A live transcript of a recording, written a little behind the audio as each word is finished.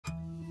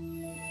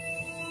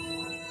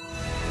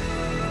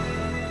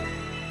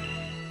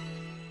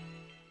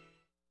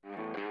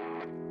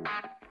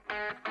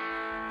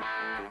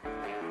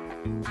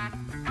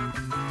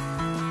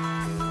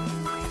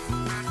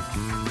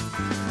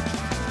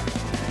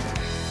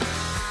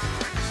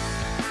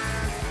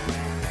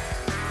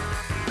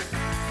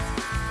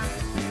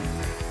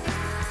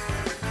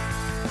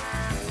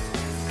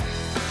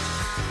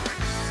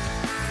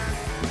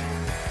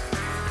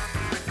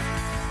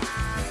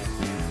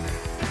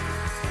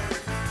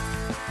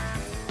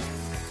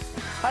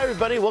Hi,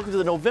 everybody. Welcome to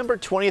the November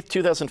 20th,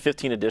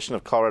 2015 edition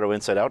of Colorado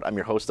Inside Out. I'm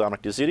your host,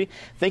 Dominic Dezzutti.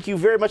 Thank you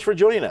very much for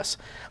joining us.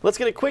 Let's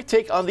get a quick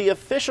take on the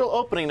official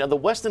opening of the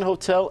Westin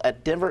Hotel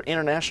at Denver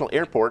International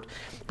Airport.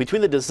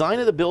 Between the design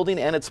of the building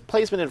and its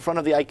placement in front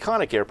of the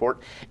iconic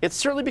airport, it's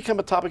certainly become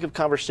a topic of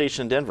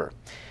conversation in Denver.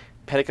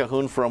 Patty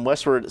Cahoon from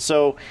Westward.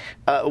 So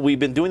we've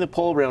been doing the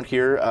poll around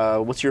here.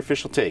 What's your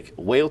official take?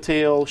 Whale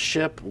tail,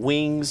 ship,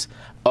 wings,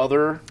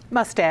 other?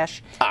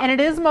 Mustache. And it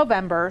is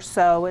Movember,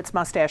 so it's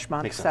mustache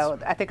month. Makes so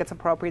sense. I think it's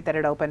appropriate that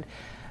it opened.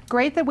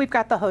 Great that we've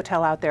got the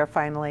hotel out there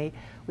finally.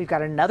 We've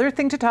got another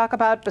thing to talk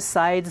about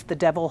besides the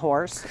devil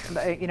horse.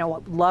 You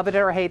know, love it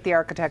or hate the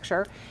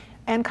architecture.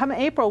 And come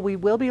April, we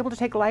will be able to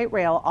take light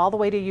rail all the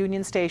way to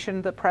Union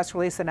Station. The press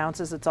release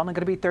announces it's only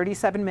going to be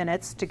 37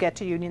 minutes to get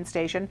to Union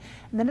Station,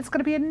 and then it's going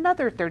to be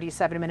another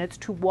 37 minutes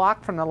to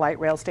walk from the light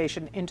rail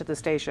station into the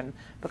station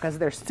because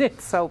they're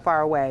so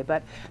far away.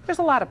 But there's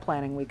a lot of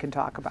planning we can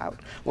talk about.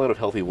 A lot of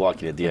healthy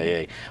walking at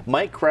DIA.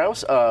 Mike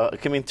Krause,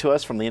 coming to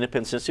us from the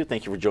Independence Institute.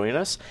 Thank you for joining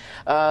us.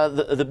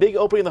 The big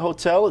opening of the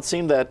hotel, it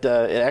seemed that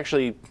it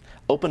actually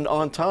opened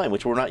on time,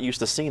 which we're not used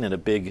to seeing in a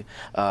big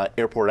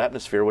airport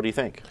atmosphere. What do you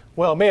think?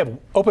 Well, it may have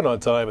opened on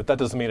time, but that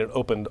doesn't mean it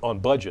opened on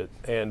budget.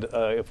 And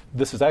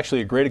this is actually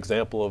a great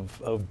example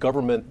of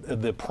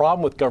government, the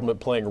problem with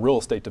government playing real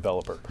estate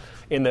developer,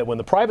 in that when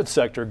the private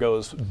sector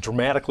goes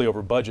dramatically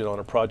over budget on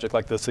a project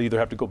like this, they either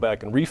have to go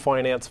back and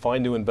refinance,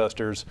 find new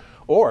investors,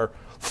 or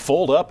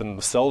fold up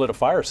and sell it at a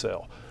fire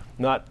sale.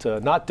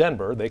 Not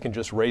Denver. They can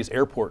just raise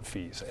airport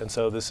fees. And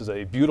so this is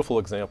a beautiful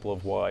example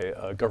of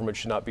why government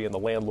should not be in the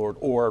landlord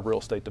or real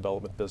estate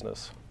development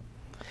business.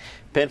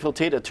 Banfield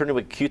Tate, attorney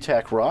with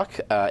QTAC Rock,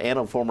 and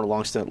a former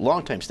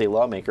longtime state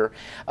lawmaker.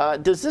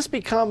 Does this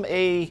become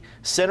a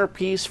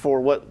centerpiece for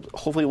what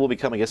hopefully will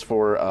become, I guess,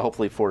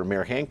 hopefully for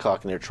Mayor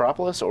Hancock and the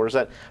Metropolis, or is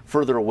that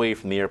further away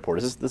from the airport?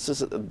 Is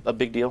this a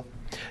big deal?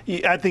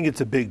 Yeah, I think it's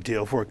a big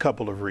deal for a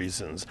couple of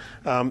reasons.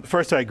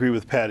 First, I agree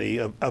with Patty.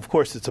 Of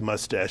course, it's a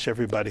mustache.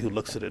 Everybody who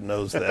looks at it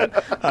knows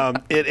that.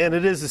 And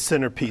it is a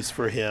centerpiece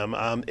for him.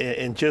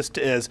 And just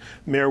as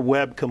Mayor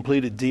Webb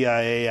completed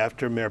DIA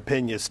after Mayor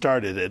Pena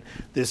started it,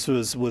 this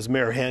was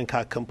Mayor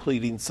Hancock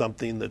completing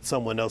something that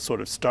someone else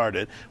sort of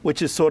started,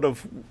 which is sort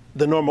of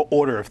the normal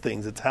order of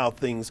things. It's how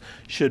things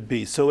should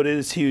be. So it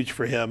is huge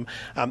for him.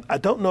 I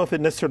don't know if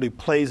it necessarily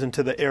plays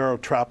into the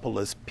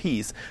Aerotropolis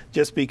piece,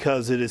 just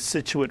because it is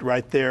situate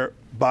right there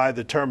by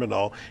the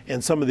terminal,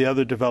 and some of the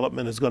other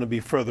development is going to be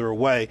further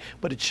away,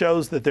 but it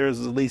shows that there's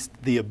at least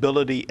the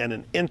ability and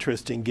an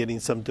interest in getting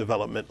some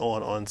development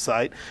on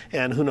site.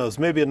 And who knows,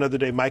 maybe another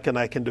day Mike and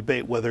I can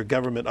debate whether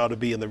government ought to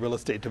be in the real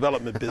estate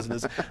development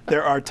business.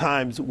 There are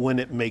times when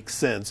it makes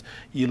sense.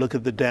 You look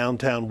at the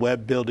downtown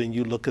Webb building,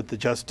 you look at the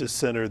Justice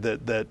Center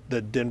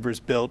that Denver's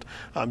built,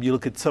 you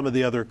look at some of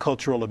the other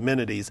cultural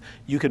amenities,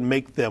 you can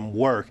make them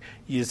work.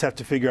 You just have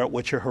to figure out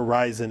what your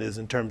horizon is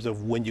in terms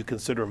of when you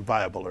consider them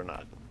viable or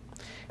not.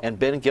 And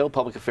Ben Gill,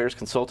 public affairs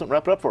consultant,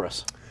 wrap it up for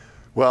us.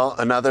 Well,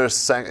 another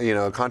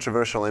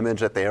controversial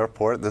image at the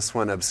airport, this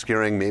one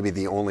obscuring maybe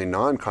the only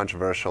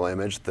non-controversial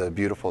image, the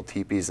beautiful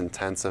teepees and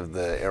tents of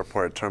the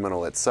airport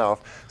terminal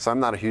itself. So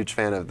I'm not a huge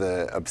fan of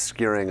the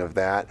obscuring of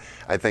that.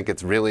 I think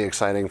it's really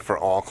exciting for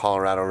all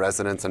Colorado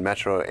residents and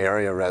metro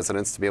area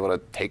residents to be able to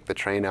take the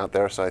train out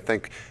there. So I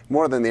think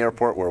more than the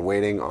airport, we're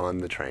waiting on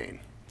the train.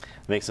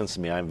 Makes sense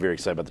to me. I'm very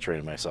excited about the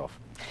train myself.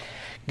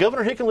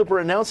 Governor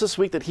Hickenlooper announced this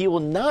week that he will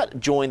not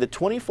join the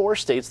 24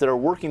 states that are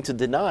working to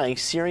deny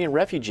Syrian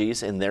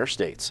refugees in their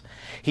states.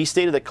 He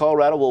stated that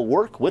Colorado will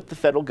work with the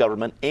federal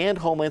government and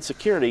Homeland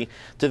Security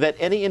to vet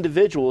any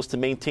individuals to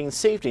maintain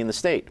safety in the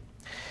state.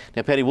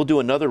 Now, Patty, we'll do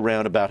another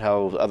round about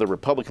how other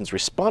Republicans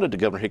responded to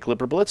Governor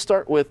Hickenlooper, but let's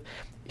start with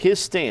his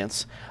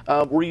stance.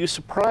 Were you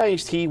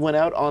surprised he went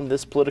out on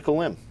this political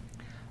limb?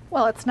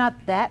 Well, it's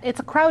not that. It's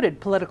a crowded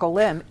political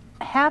limb.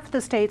 Half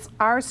the states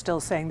are still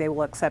saying they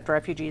will accept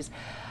refugees.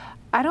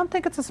 I don't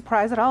think it's a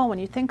surprise at all when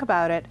you think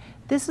about it.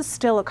 This is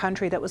still a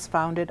country that was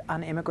founded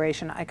on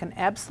immigration. I can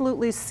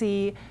absolutely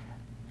see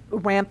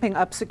ramping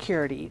up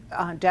security,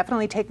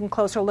 definitely taking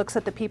closer looks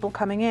at the people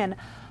coming in.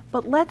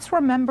 But let's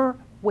remember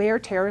where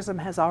terrorism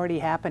has already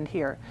happened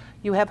here.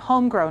 You have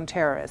homegrown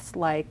terrorists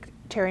like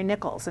Terry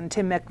Nichols and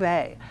Tim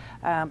McVeigh.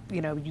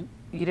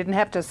 You didn't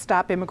have to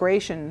stop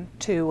immigration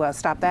to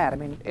stop that. I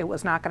mean, it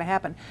was not going to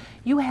happen.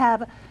 You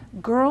have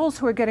girls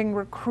who are getting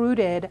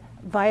recruited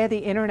via the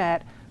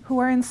internet who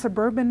are in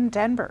suburban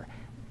Denver.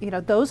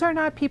 Those are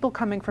not people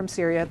coming from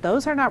Syria.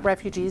 Those are not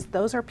refugees.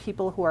 Those are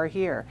people who are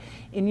here.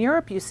 In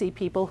Europe, you see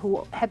people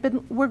who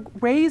were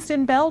raised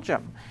in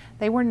Belgium.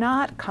 They were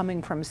not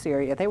coming from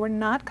Syria. They were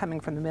not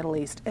coming from the Middle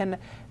East. And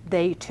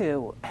they,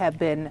 too, have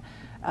been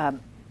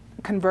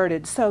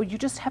converted. So you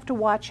just have to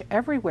watch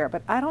everywhere.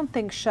 But I don't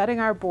think shutting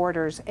our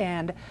borders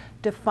and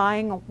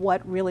defying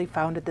what really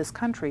founded this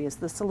country is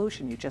the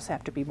solution. You just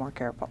have to be more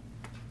careful.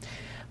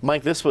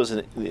 Mike, this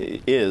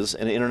is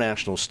an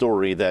international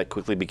story that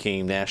quickly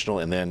became national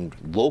and then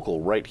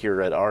local right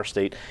here at our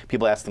state.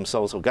 People ask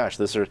themselves, oh gosh,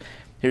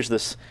 here's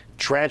this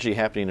tragedy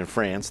happening in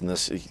France and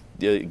this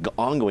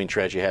ongoing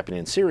tragedy happening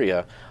in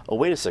Syria. Oh,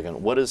 wait a second,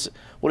 what does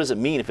it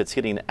mean if it's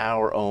hitting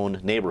our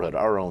own neighborhood,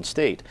 our own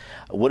state?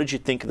 What did you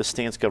think of the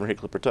stance Governor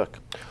Hickenlooper took?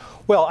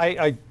 Well,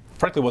 I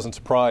frankly wasn't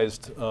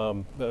surprised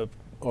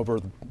over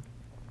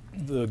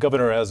the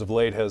governor, as of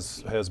late,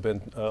 has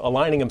been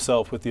aligning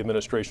himself with the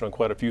administration on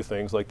quite a few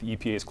things, like the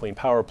EPA's Clean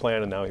Power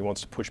Plan, and now he wants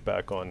to push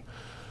back on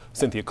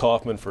Cynthia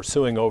Kaufman for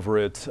suing over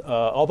it.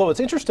 Although it's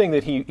interesting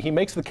that he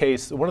makes the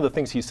case, one of the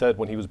things he said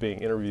when he was being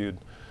interviewed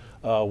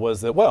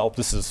was that, well,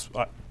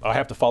 I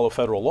have to follow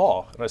federal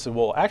law. And I said,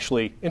 well,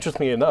 actually,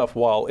 interestingly enough,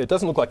 while it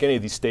doesn't look like any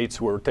of these states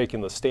who are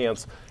taking the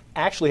stance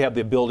actually have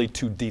the ability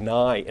to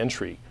deny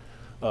entry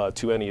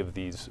to any of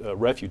these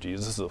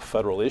refugees, this is a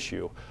federal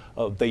issue,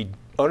 they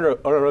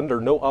are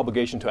under no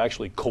obligation to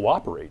actually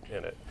cooperate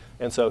in it.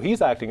 And so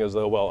he's acting as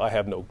though, well, I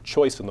have no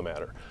choice in the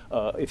matter.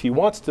 If he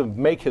wants to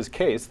make his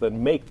case,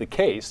 then make the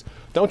case.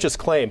 Don't just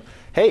claim,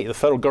 hey, the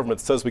federal government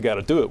says we got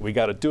to do it, we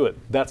got to do it.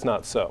 That's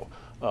not so.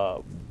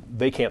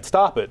 They can't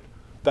stop it.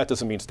 That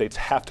doesn't mean states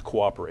have to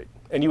cooperate.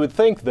 And you would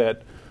think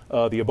that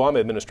the Obama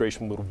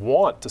administration would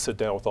want to sit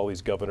down with all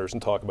these governors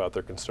and talk about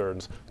their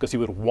concerns, because he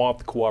would want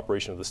the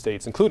cooperation of the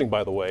states, including,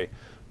 by the way,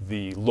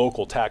 the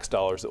local tax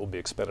dollars that will be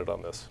expended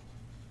on this.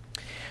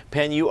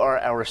 Pan, you are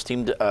our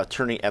esteemed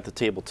attorney at the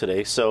table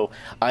today, so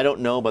I don't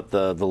know about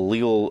the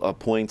legal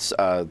points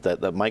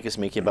that Mike is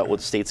making about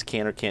what states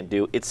can or can't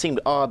do. It seemed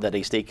odd that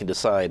a state can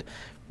decide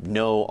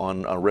no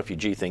on a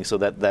refugee thing, so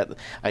that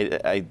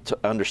I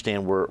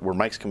understand where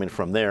Mike's coming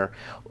from there.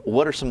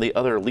 What are some of the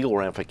other legal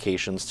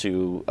ramifications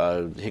to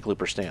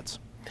Hickenlooper's stance?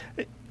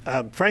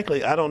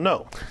 Frankly, I don't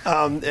know.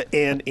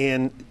 And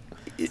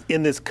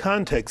in this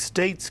context,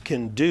 states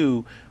can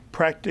do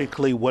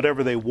practically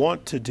whatever they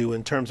want to do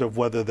in terms of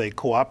whether they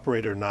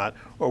cooperate or not,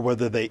 or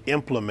whether they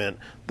implement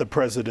the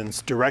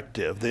president's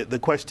directive. The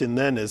question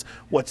then is,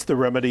 what's the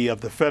remedy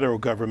of the federal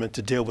government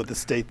to deal with the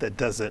state that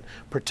doesn't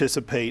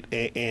participate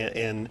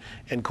and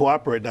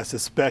cooperate? And I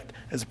suspect,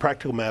 as a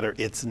practical matter,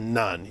 it's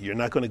none. You're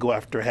not going to go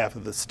after half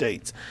of the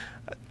states.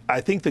 I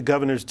think the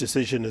governor's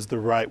decision is the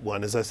right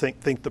one, as I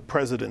think the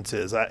president's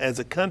is. As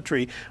a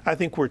country, I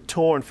think we're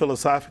torn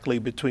philosophically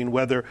between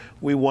whether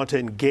we want to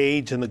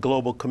engage in the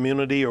global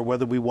community or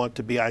whether we want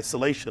to be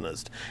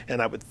isolationist.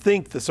 And I would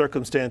think the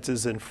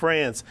circumstances in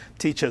France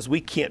teach us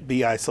we can't be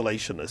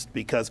isolationist,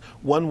 because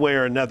one way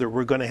or another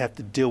we're going to have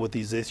to deal with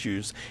these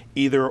issues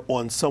either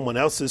on someone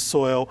else's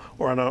soil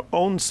or on our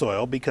own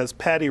soil, because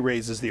Patty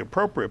raises the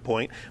appropriate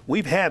point.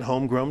 We've had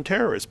homegrown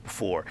terrorists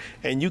before,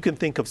 and you can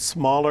think of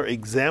smaller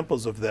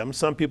examples of them.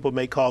 Some people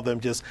may call them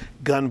just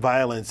gun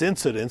violence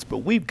incidents, but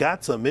we've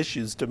got some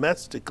issues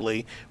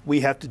domestically we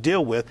have to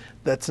deal with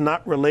that's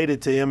not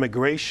related to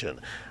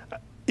immigration.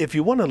 If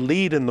you want to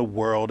lead in the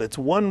world, it's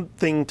one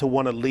thing to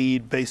want to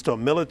lead based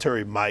on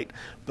military might,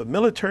 but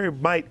military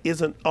might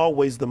isn't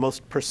always the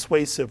most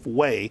persuasive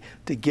way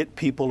to get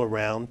people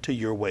around to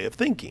your way of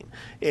thinking.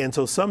 And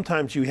so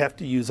sometimes you have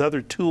to use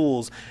other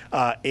tools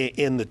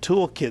in the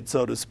toolkit,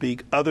 so to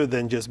speak, other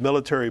than just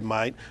military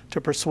might,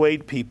 to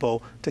persuade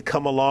people to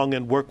come along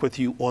and work with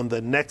you on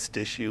the next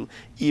issue,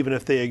 even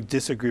if they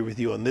disagree with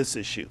you on this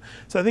issue.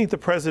 So I think the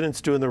president's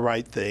doing the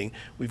right thing.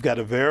 We've got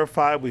to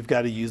verify, we've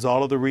got to use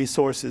all of the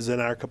resources in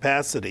our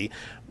capacity.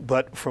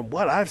 But from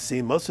what I've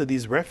seen, most of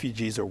these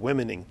refugees are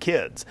women and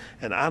kids,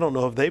 and I don't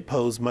know if they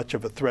pose much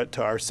of a threat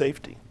to our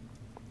safety.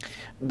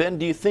 Ben,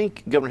 do you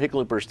think Governor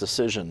Hickenlooper's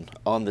decision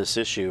on this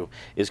issue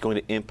is going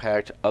to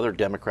impact other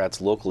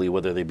Democrats locally,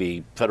 whether they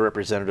be federal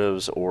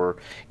representatives or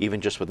even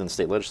just within the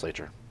state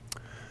legislature?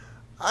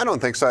 I don't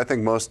think so. I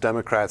think most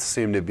Democrats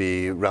seem to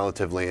be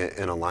relatively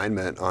in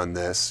alignment on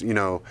this. You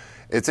know,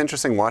 it's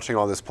interesting watching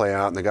all this play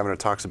out, and the governor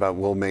talks about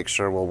we'll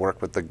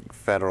work with the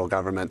federal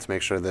government to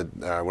make sure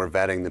that we're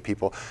vetting the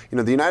people. You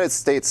know, the United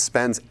States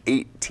spends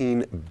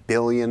 $18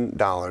 billion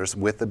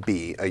with a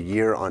B a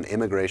year on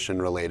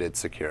immigration-related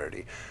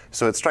security.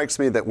 So it strikes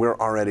me that we're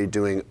already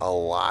doing a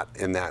lot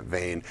in that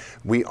vein.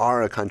 We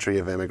are a country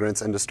of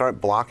immigrants, and to start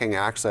blocking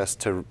access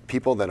to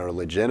people that are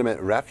legitimate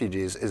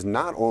refugees is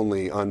not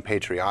only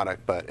unpatriotic,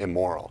 but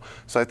immoral.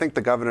 So I think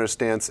the governor's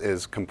stance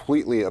is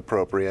completely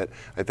appropriate.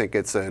 I think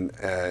it's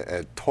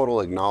a total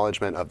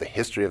acknowledgement of the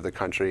history of the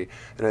country,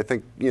 and I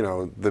think, you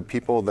know, the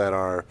people that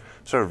are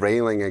sort of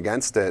railing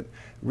against it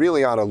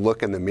really ought to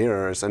look in the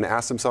mirrors and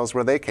ask themselves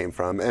where they came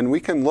from. And we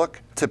can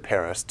look to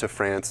Paris, to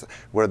France,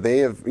 where they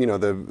have, you know,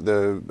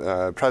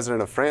 the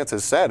president of France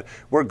has said,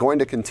 we're going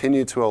to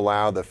continue to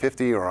allow the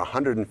 50 or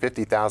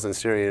 150,000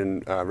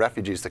 Syrian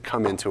refugees to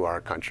come into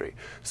our country.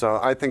 So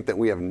I think that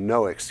we have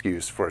no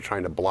excuse for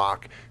trying to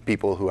block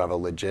people who have a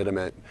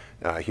legitimate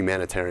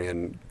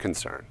humanitarian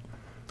concern.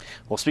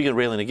 Well, speaking of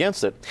railing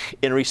against it,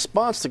 in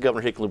response to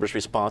Governor Hickenlooper's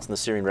response in the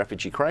Syrian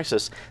refugee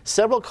crisis,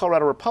 several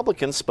Colorado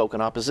Republicans spoke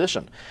in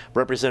opposition.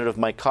 Representative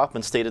Mike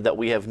Kaufman stated that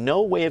we have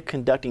no way of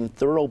conducting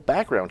thorough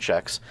background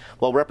checks,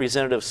 while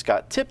Representative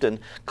Scott Tipton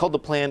called the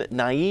plan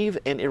naive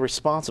and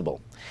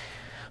irresponsible.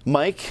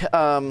 Mike,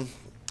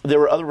 there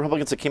were other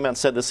Republicans that came out and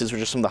said this. These were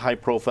just some of the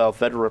high-profile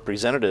federal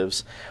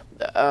representatives.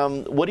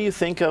 What do you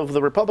think of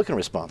the Republican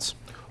response?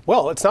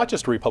 Well, it's not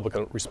just a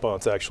Republican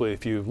response, actually.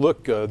 If you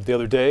look the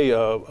other day,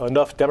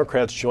 enough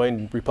Democrats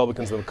joined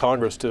Republicans in the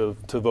Congress to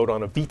vote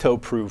on a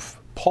veto-proof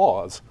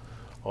pause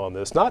on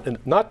this,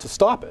 not to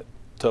stop it,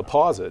 to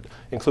pause it,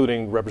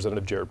 including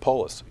Representative Jared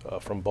Polis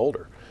from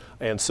Boulder.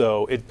 And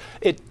so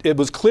it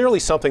was clearly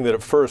something that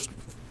at first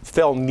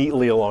fell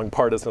neatly along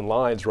partisan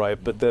lines, right?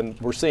 But then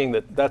we're seeing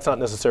that that's not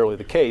necessarily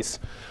the case.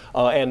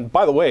 And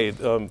by the way,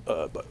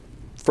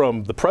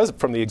 from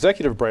the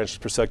executive branch's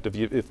perspective,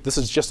 if this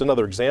is just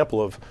another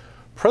example of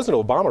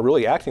President Obama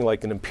really acting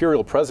like an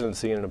imperial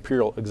presidency and an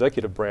imperial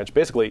executive branch.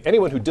 Basically,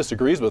 anyone who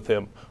disagrees with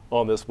him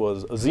on this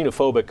was a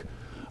xenophobic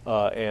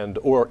and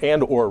or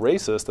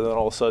racist, and then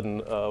all of a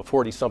sudden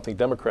 40-something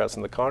Democrats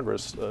in the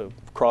Congress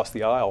crossed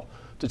the aisle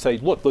to say,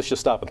 look, let's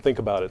just stop and think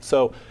about it.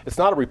 So it's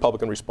not a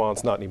Republican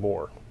response, not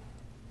anymore.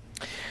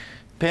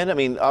 Penn, I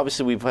mean,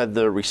 obviously we've had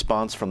the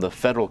response from the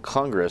federal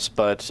Congress,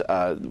 but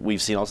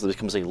we've seen also that it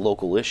becomes a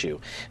local issue.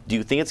 Do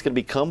you think it's going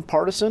to become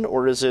partisan,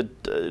 or is it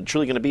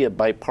truly going to be a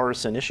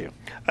bipartisan issue?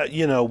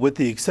 You know, with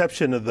the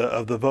exception of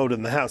the vote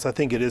in the House, I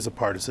think it is a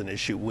partisan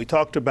issue. We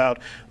talked about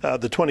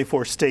the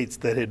 24 states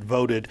that had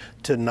voted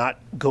to not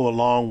go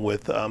along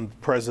with the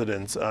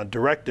president's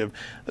directive.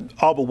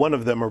 All but one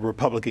of them are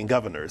Republican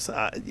governors.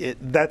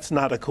 That's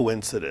not a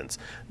coincidence.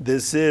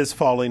 This is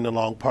falling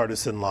along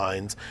partisan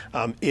lines.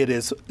 It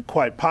is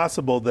quite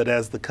possible that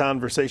as the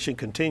conversation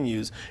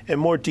continues and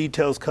more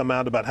details come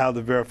out about how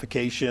the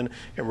verification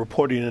and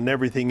reporting and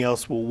everything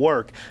else will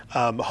work,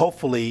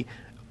 hopefully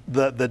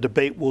the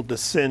debate will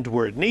descend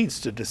where it needs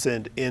to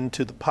descend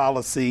into the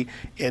policy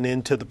and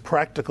into the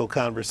practical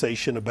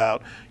conversation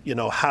about, you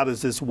know, how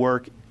does this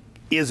work?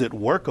 Is it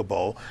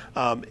workable?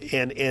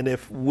 And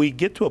if we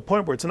get to a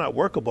point where it's not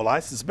workable, I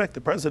suspect the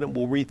president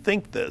will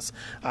rethink this.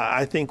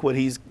 I think what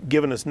he's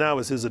given us now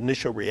is his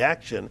initial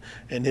reaction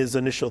and his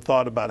initial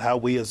thought about how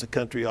we as a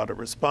country ought to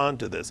respond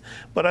to this.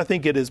 But I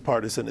think it is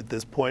partisan at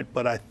this point,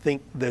 but I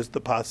think there's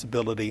the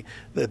possibility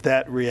that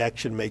that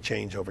reaction may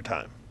change over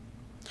time.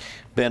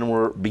 Ben,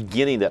 we're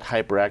beginning that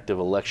hyperactive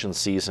election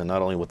season,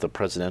 not only with the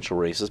presidential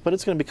races, but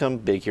it's going to become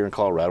big here in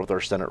Colorado with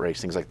our Senate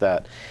race, things like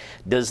that.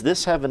 Does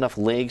this have enough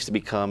legs to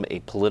become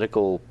a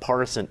political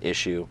partisan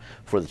issue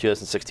for the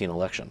 2016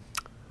 election?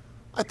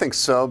 I think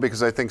so,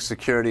 because I think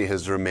security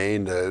has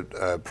remained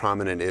a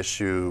prominent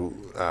issue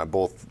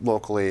both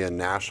locally and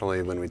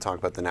nationally when we talk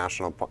about the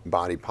national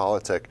body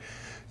politic.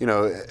 You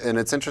know, and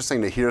it's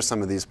interesting to hear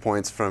some of these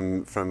points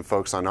from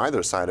folks on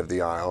either side of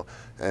the aisle,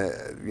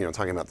 you know,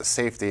 talking about the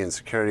safety and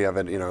security of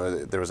it. You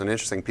know, there was an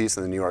interesting piece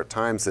in the New York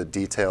Times that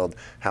detailed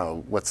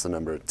how, what's the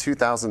number,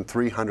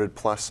 2,300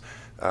 plus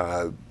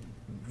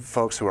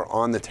folks who are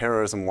on the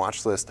terrorism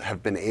watch list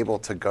have been able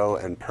to go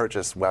and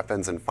purchase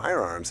weapons and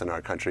firearms in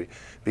our country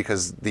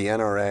because the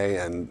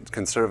NRA and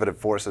conservative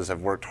forces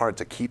have worked hard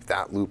to keep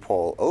that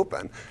loophole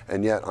open.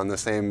 And yet, on the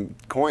same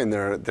coin,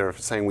 they're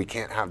saying we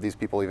can't have these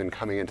people even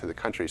coming into the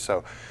country.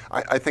 So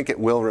I think it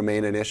will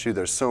remain an issue.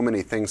 There's so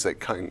many things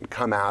that can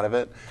come out of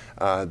it.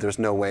 There's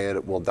no way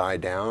it will die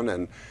down.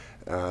 And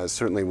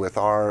certainly with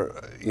our,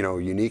 you know,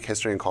 unique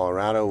history in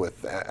Colorado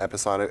with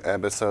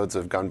episodes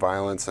of gun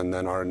violence and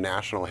then our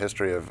national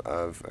history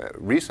of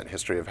recent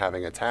history of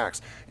having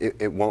attacks,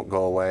 it won't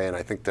go away, and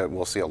I think that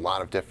we'll see a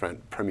lot of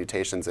different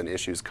permutations and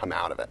issues come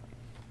out of it.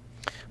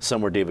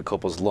 Somewhere David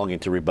Coppel's longing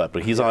to rebut,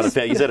 but he's on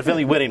he's at a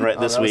family wedding right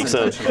this week,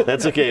 so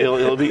that's okay.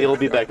 He'll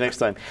be back next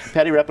time.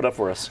 Patty, wrap it up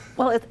for us.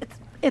 Well,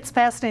 it's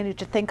fascinating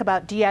to think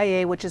about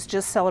DIA, which has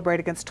just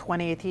celebrated its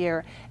 20th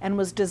year and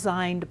was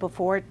designed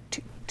before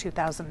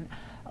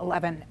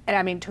 2011.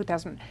 I mean,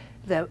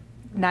 the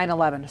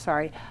 9/11,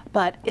 sorry.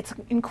 But it's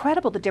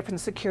incredible the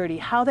difference in security,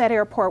 how that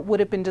airport would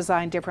have been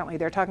designed differently.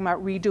 They're talking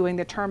about redoing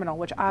the terminal,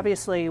 which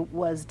obviously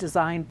was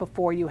designed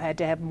before you had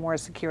to have more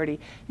security.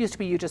 Used to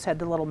be you just had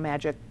the little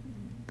magic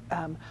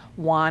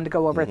wand to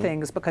go over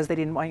things because they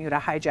didn't want you to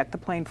hijack the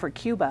plane for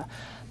Cuba.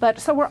 But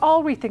so we're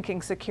all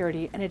rethinking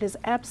security, and it is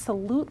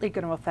absolutely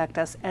going to affect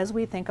us as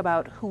we think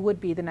about who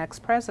would be the next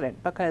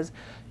president, because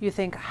you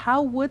think,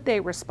 how would they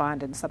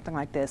respond in something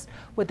like this?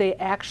 Would they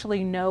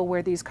actually know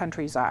where these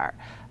countries are?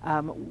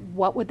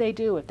 What would they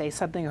do if they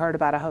suddenly heard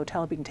about a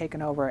hotel being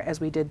taken over, as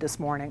we did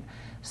this morning?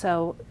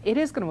 So it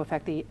is going to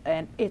affect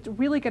and it's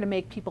really going to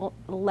make people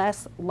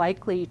less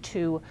likely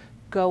to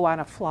go on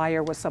a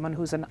flyer with someone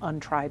who's an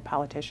untried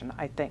politician,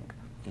 I think.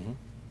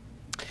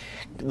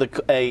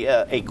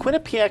 A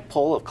Quinnipiac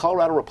poll of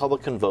Colorado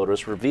Republican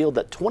voters revealed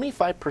that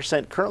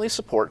 25% currently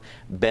support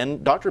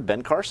Dr.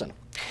 Ben Carson.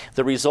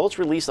 The results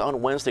released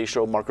on Wednesday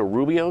show Marco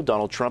Rubio,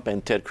 Donald Trump,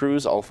 and Ted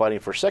Cruz all fighting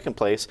for second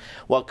place,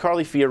 while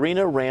Carly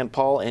Fiorina, Rand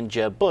Paul, and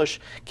Jeb Bush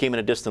came in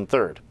a distant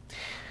third.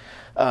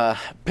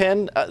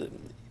 Penn,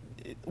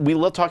 we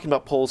love talking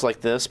about polls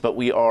like this, but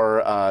we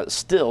are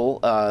still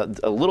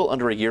a little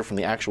under a year from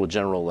the actual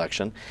general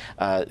election.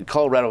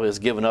 Colorado has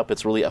given up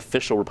its really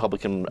official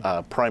Republican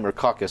primary,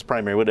 caucus,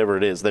 primary, whatever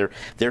it is.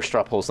 Their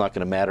straw poll is not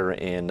going to matter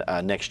in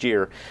next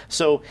year.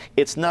 So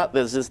it's not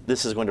that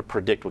this is going to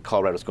predict what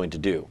Colorado is going to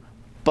do.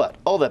 But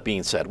all that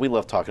being said, we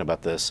love talking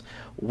about this.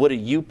 What do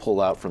you pull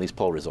out from these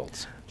poll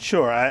results?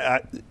 Sure. I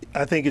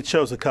think it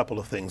shows a couple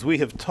of things. We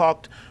have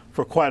talked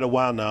for quite a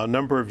while now, a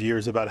number of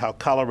years, about how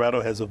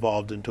Colorado has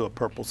evolved into a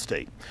purple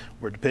state,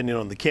 where depending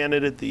on the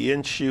candidate, the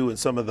issue, and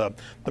some of the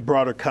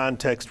broader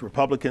context,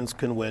 Republicans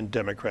can win,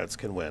 Democrats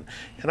can win.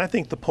 And I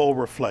think the poll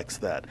reflects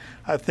that.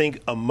 I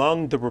think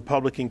among the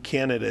Republican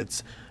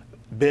candidates,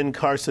 Ben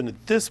Carson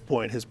at this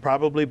point has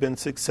probably been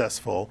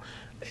successful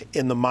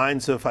in the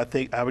minds of,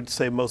 I would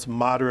say, most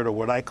moderate, or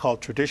what I call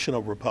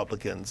traditional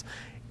Republicans,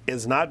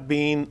 as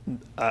being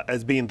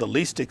the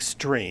least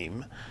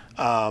extreme,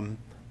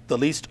 the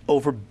least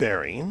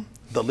overbearing,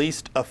 the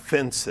least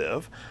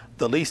offensive,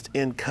 the least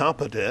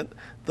incompetent,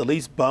 the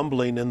least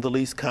bumbling, and the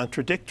least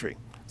contradictory.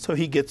 So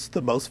he gets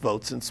the most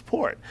votes in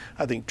support.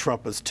 I think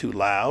Trump is too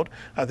loud.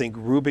 I think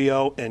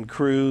Rubio and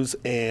Cruz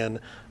and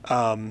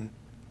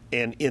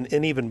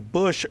even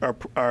Bush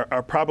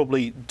are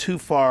probably too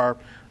far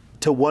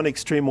to one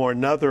extreme or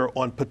another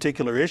on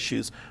particular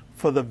issues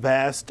for the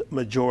vast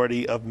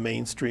majority of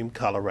mainstream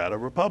Colorado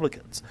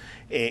Republicans.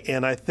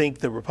 And I think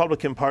the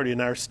Republican Party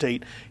in our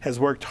state has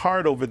worked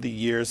hard over the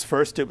years.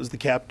 First, it was the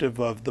captive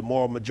of the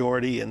moral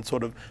majority and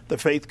sort of the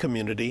faith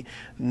community.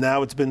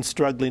 Now it's been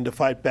struggling to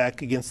fight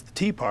back against the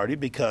Tea Party,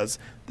 because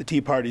the Tea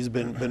Party's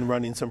been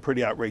running some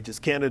pretty outrageous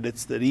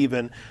candidates that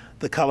even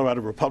the Colorado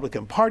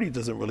Republican Party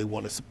doesn't really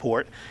want to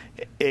support.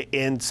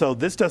 And so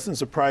this doesn't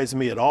surprise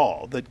me at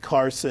all that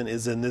Carson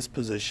is in this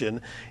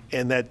position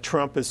and that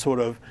Trump is sort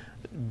of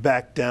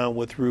back down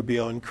with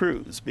Rubio and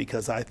Cruz,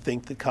 because I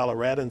think the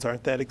Coloradans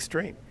aren't that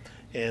extreme.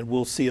 And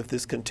we'll see if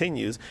this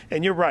continues.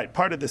 And you're right,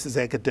 part of this is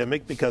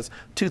academic, because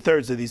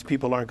 2/3 of these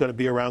people aren't going to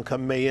be around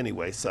come May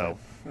anyway. So,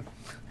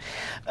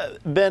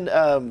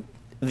 Ben,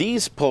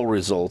 these poll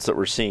results that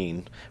we're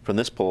seeing from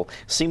this poll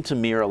seem to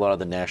mirror a lot of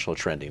the national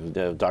trending.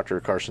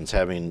 Dr. Carson's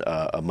having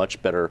a much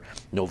better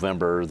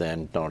November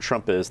than Donald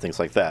Trump is, things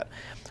like that.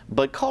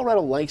 But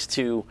Colorado likes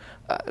to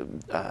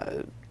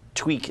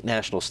tweak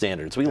national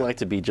standards. We like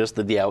to be just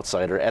the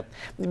outsider,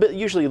 but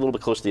usually a little bit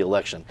close to the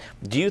election.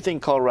 Do you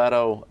think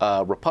Colorado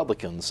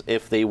Republicans,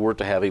 if they were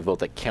to have a vote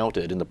that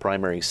counted in the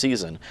primary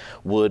season,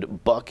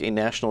 would buck a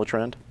national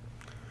trend?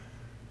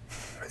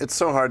 It's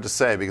so hard to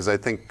say, because I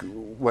think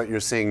what you're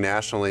seeing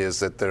nationally is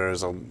that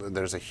there's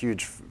a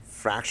huge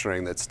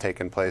fracturing that's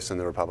taken place in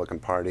the Republican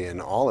Party,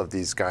 and all of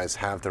these guys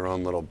have their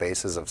own little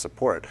bases of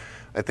support.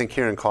 I think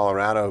here in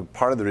Colorado,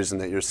 part of the reason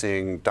that you're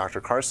seeing Dr.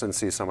 Carson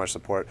see so much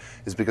support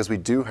is because we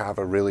do have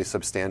a really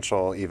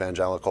substantial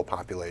evangelical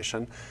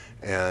population,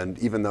 and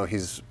even though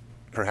he's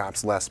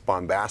perhaps less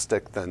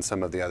bombastic than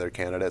some of the other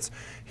candidates,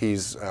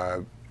 he's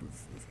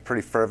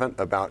pretty fervent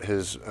about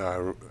his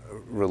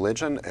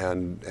religion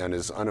and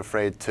is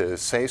unafraid to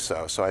say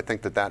so. So I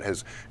think that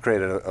has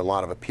created a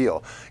lot of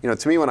appeal. You know,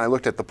 to me, when I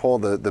looked at the poll,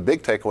 the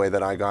big takeaway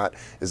that I got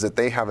is that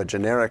they have a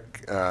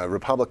generic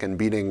Republican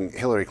beating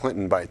Hillary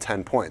Clinton by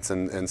 10 points.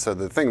 And so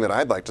the thing that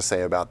I'd like to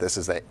say about this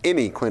is that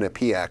any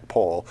Quinnipiac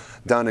poll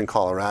done in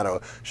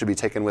Colorado should be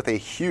taken with a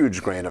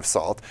huge grain of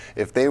salt.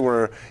 If they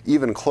were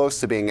even close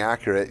to being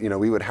accurate, you know,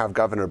 we would have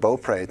Governor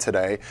Beaupre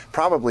today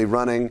probably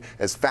running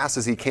as fast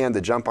as he can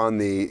to jump on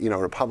the, you know,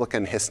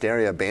 Republican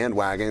hysteria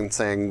bandwagon,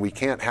 saying we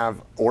can't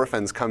have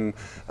orphans come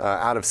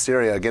out of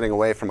Syria getting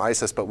away from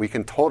ISIS, but we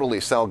can totally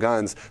sell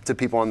guns to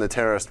people on the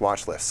terrorist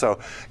watch list. So,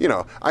 you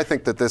know, I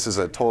think that this is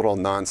a total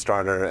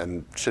non-starter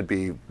and should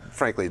be,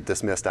 frankly,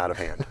 dismissed out of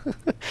hand.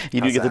 You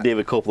do get the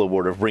David Coppola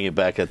Award of bringing it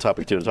back at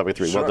topic 2 and topic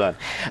 3. Sure. Well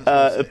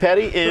done.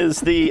 Patty,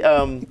 is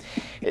do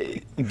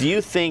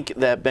you think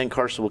that Ben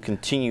Carson will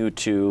continue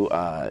to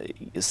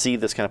see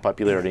this kind of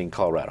popularity in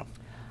Colorado?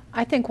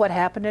 I think what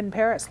happened in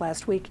Paris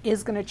last week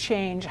is going to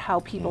change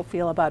how people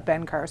feel about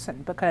Ben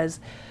Carson,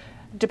 because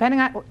depending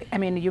on, I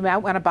mean, you might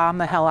want to bomb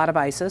the hell out of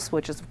ISIS,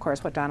 which is, of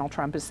course, what Donald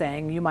Trump is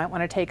saying. You might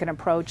want to take an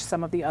approach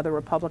some of the other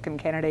Republican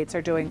candidates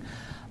are doing.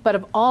 But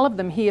of all of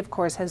them, he, of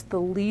course, has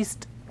the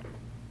least,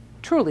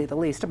 truly the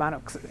least amount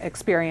of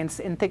experience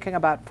in thinking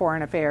about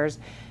foreign affairs.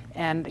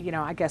 And, you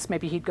know, I guess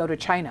maybe he'd go to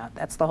China.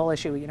 That's the whole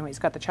issue. You know, he's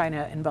got the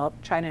China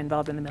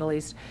involved in the Middle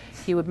East.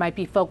 He might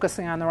be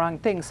focusing on the wrong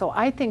thing. So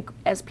I think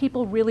as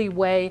people really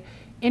weigh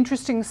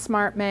interesting,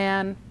 smart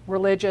man,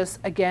 religious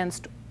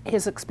against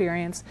his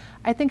experience,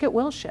 I think it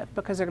will shift,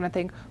 because they're going to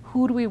think,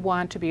 who do we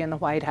want to be in the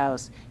White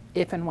House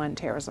if and when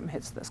terrorism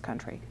hits this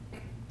country?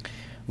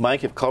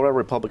 Mike, if Colorado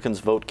Republicans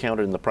vote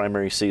counted in the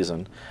primary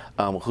season,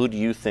 who do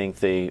you think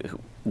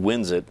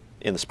wins it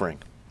in the spring?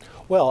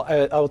 Well,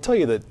 I will tell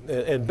you that,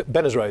 and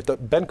Ben is right,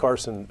 that Ben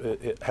Carson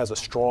has a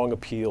strong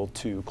appeal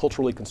to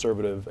culturally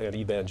conservative and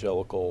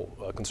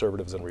evangelical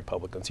conservatives and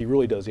Republicans. He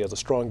really does. He has a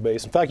strong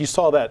base. In fact, you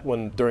saw that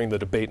during the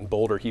debate in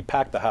Boulder, he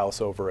packed the house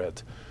over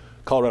at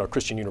Colorado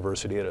Christian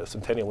University at a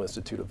Centennial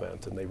Institute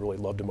event, and they really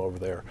loved him over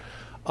there.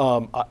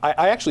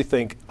 I actually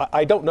think,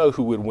 I don't know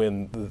who would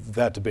win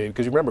that debate,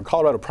 because you remember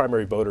Colorado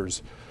primary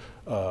voters,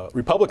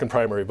 Republican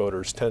primary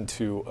voters tend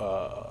to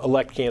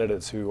elect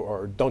candidates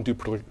who don't do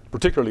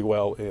particularly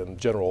well in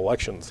general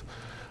elections.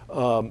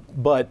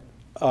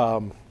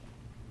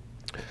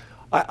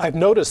 I've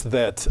noticed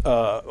that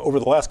over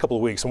the last couple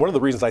of weeks, and one of the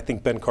reasons I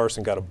think Ben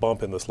Carson got a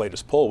bump in this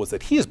latest poll was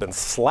that he has been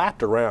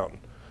slapped around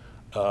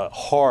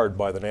hard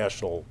by the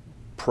national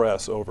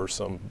press over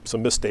some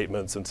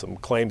misstatements and some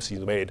claims he's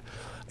made,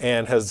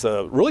 and has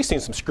really seen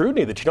some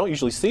scrutiny that you don't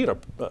usually see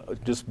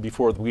just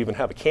before we even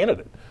have a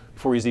candidate,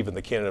 before he's even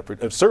the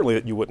candidate. Certainly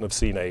that you wouldn't have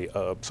seen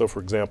so for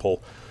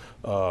example,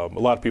 a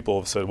lot of people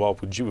have said, well,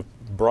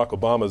 Barack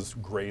Obama's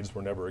grades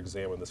were never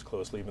examined this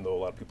closely, even though a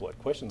lot of people had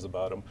questions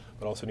about him.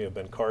 But all of a sudden you have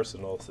Ben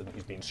Carson, all of a sudden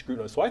he's being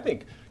scrutinized. So I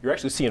think you're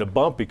actually seeing a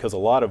bump because a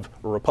lot of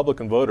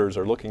Republican voters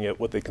are looking at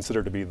what they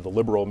consider to be the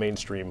liberal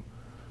mainstream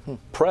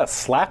press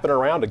slapping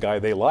around a guy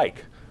they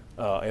like.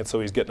 And so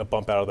he's getting a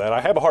bump out of that.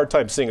 I have a hard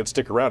time seeing it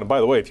stick around. And by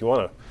the way, if you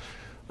want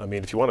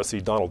to see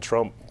Donald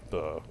Trump,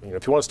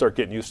 if you want to start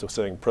getting used to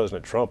saying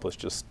President Trump, let's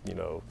just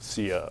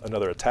see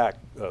another attack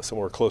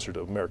somewhere closer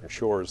to American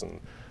shores, and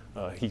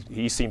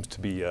he seems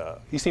to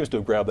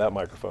have grabbed that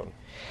microphone.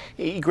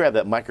 He grabbed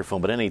that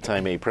microphone, but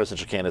anytime a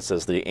presidential candidate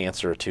says the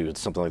answer to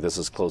something like this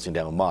is closing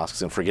down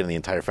mosques and forgetting the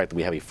entire fact that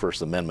we have a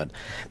First Amendment,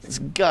 it's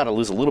got to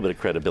lose a little bit of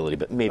credibility,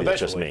 but maybe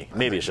it's just me.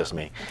 Maybe it's just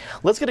me.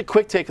 Let's get a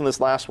quick take on this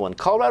last one.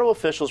 Colorado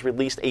officials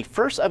released a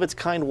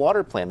first-of-its-kind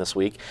water plan this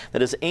week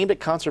that is aimed at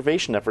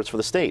conservation efforts for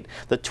the state.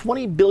 The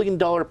 $20 billion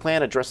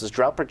plan addresses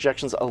drought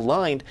projections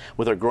aligned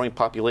with our growing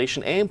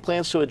population and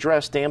plans to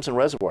address dams and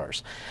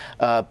reservoirs.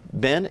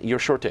 Ben, your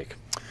short take.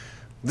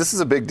 This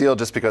is a big deal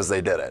just because they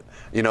did it.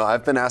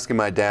 I've been asking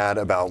my dad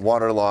about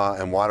water law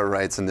and water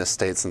rights in this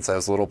state since I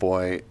was a little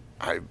boy.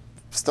 I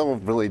still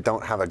really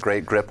don't have a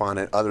great grip on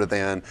it, other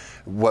than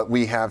what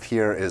we have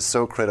here is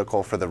so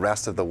critical for the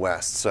rest of the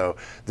West. So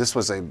this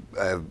was a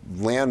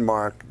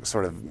landmark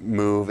sort of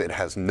move. It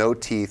has no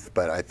teeth,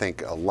 but I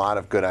think a lot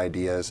of good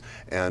ideas,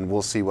 and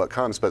we'll see what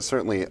comes. But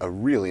certainly a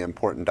really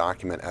important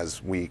document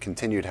as we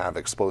continue to have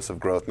explosive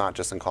growth, not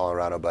just in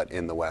Colorado, but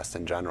in the West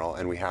in general.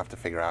 And we have to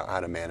figure out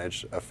how to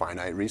manage a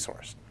finite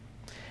resource.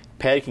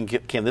 Patty,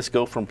 can this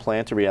go from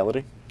plan to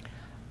reality?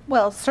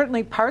 Well,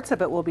 certainly parts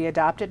of it will be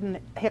adopted, and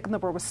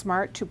Hickenlooper was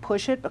smart to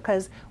push it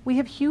because we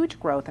have huge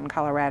growth in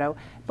Colorado,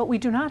 but we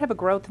do not have a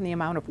growth in the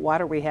amount of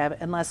water we have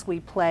unless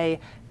we play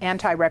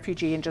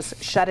anti-refugee and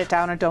just shut it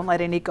down and don't let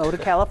any go to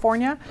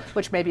California,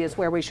 which maybe is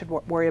where we should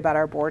worry about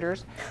our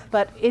borders.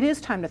 But it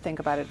is time to think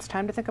about it. It's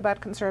time to think about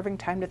conserving,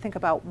 time to think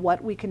about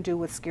what we can do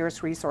with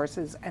scarce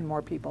resources and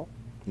more people.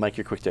 Mike,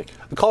 your quick take.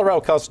 The Colorado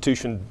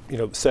Constitution,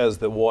 says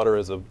that water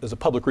is a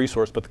public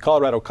resource, but the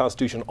Colorado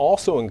Constitution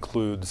also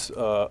includes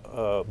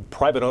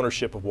private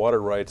ownership of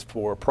water rights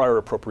for prior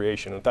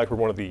appropriation. In fact,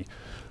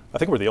 I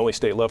think we're the only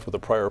state left with a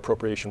prior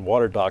appropriation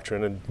water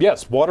doctrine. And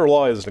yes, water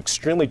law is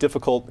extremely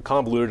difficult,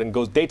 convoluted,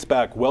 and dates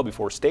back well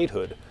before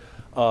statehood.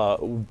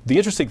 The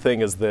interesting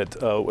thing is that,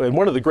 and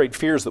one of the great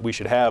fears that we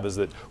should have is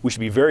that we should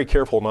be very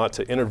careful not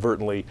to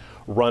inadvertently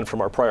run from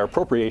our prior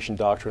appropriation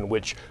doctrine,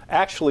 which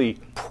actually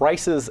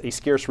prices a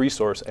scarce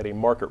resource at a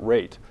market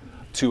rate,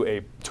 to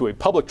a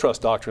public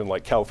trust doctrine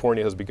like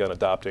California has begun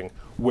adopting,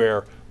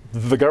 where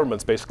the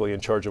government's basically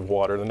in charge of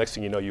water. The next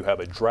thing you know, you have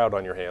a drought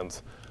on your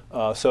hands.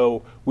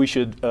 So we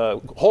should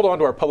hold on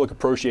to our public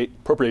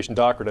appropriation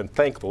doctrine, and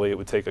thankfully it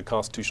would take a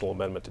constitutional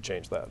amendment to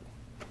change that.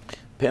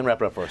 Pam,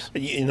 wrap it up for us.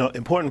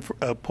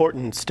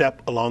 Important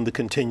step along the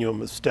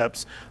continuum of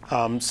steps.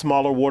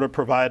 Smaller water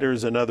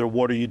providers and other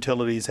water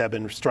utilities have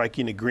been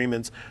striking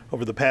agreements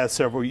over the past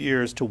several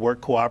years to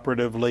work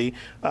cooperatively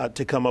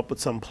to come up with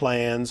some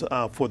plans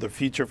for the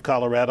future of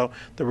Colorado.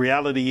 The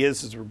reality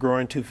is we're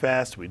growing too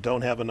fast. We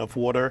don't have enough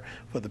water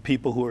for the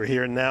people who are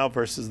here now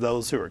versus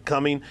those who are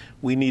coming.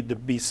 We need to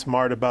be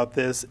smart about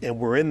this, and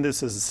we're in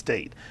this as a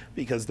state,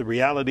 because the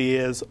reality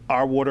is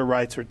our water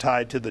rights are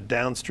tied to the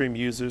downstream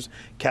users,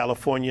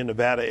 California,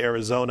 Nevada,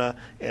 Arizona,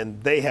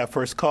 and they have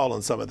first call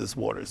on some of this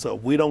water. So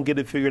if we don't get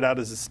it figured out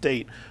as a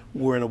state,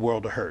 we're in a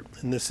world of hurt.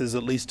 And this is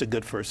at least a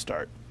good first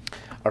start.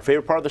 Our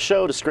favorite part of the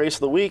show, Disgrace of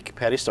the Week.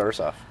 Patty, start us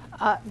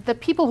off. The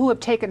people who have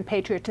taken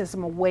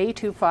patriotism way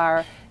too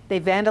far, they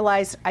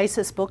vandalized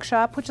ISIS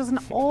Bookshop, which is an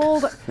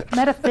old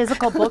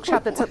metaphysical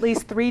bookshop that's at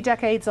least 3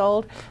 decades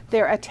old.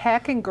 They're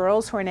attacking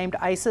girls who are named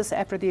Isis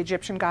after the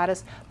Egyptian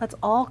goddess. Let's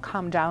all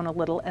calm down a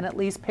little and at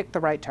least pick the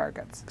right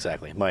targets.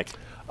 Exactly. Mike.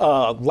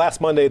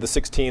 Last Monday, the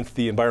 16th,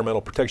 the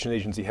Environmental Protection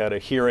Agency had a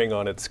hearing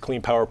on its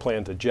Clean Power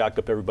Plan to jack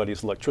up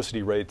everybody's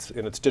electricity rates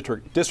in its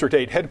District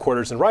 8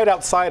 headquarters. And right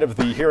outside of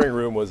the hearing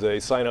room was a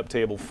sign-up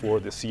table for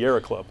the Sierra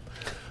Club.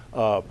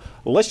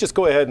 Let's just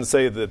go ahead and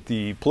say that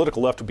the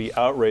political left would be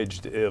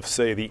outraged if,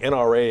 say, the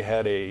NRA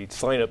had a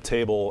sign-up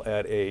table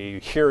at a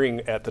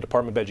hearing at the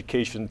Department of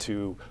Education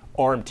to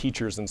arm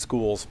teachers in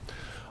schools.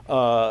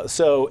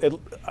 So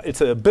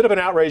it's a bit of an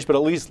outrage, but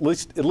at least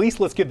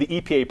let's give the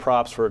EPA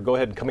props for go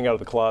ahead and coming out of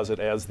the closet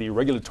as the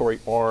regulatory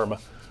arm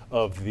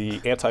of the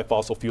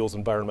anti-fossil fuels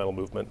environmental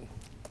movement.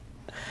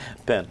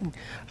 Ben.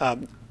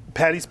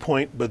 Patty's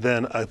point, but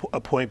then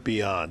a point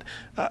beyond.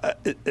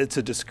 It's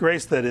a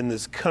disgrace that in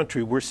this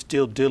country we're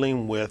still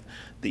dealing with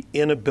the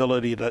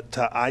inability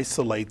to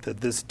isolate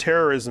that this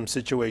terrorism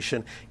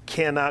situation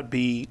cannot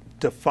be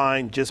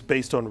defined just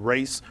based on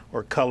race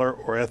or color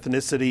or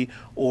ethnicity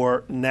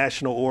or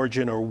national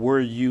origin or where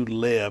you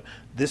live.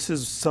 This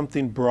is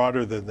something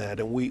broader than that,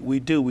 and we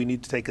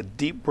need to take a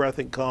deep breath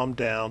and calm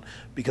down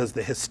because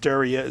the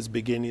hysteria is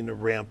beginning to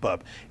ramp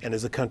up, and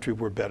as a country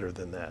we're better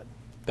than that.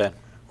 Ben.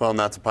 Well,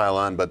 not to pile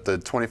on, but the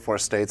 24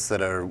 states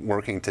that are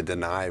working to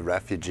deny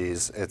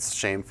refugees, it's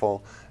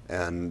shameful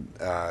and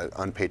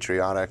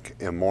unpatriotic,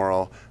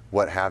 immoral,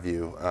 what have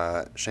you.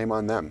 Shame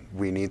on them.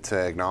 We need to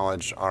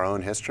acknowledge our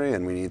own history,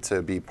 and we need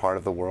to be part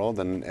of the world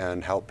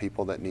and help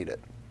people that need it.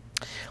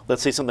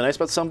 Let's say something nice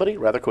about somebody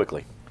rather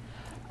quickly.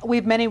 We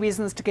have many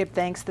reasons to give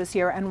thanks this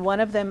year, and one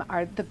of them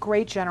are the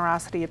great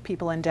generosity of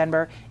people in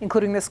Denver,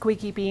 including the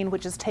Squeaky Bean,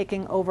 which is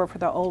taking over for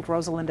the old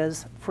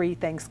Rosalinda's free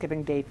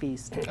Thanksgiving Day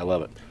feast. I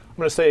love it. I'm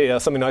going to say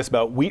something nice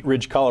about Wheat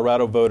Ridge,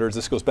 Colorado voters.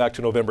 This goes back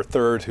to November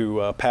 3rd,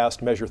 who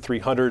passed Measure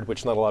 300,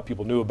 which not a lot of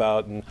people knew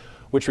about, and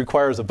which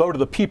requires a vote of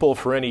the people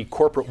for any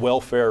corporate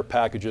welfare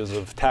packages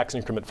of tax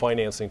increment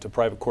financing to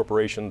private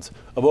corporations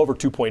of over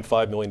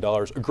 $2.5 million.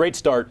 A great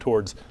start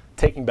towards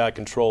taking back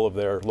control of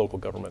their local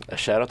government. A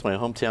shout out to my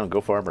hometown,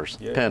 Go Farmers.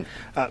 Yeah. Penn.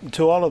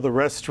 To all of the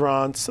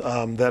restaurants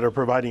that are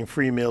providing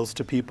free meals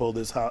to people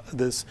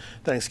this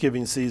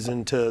Thanksgiving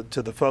season, to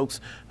the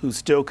folks who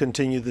still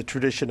continue the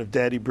tradition of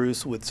Daddy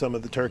Bruce with some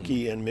of the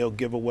turkey and meal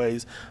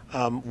giveaways,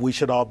 we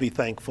should all be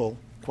thankful,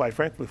 quite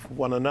frankly, for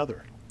one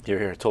another. Hear,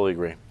 hear. Totally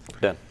agree.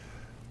 Ben.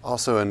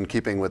 Also, in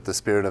keeping with the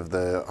spirit of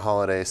the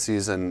holiday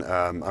season,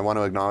 I want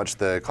to acknowledge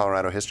the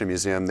Colorado History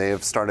Museum. They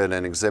have started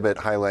an exhibit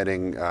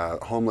highlighting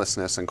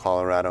homelessness in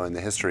Colorado and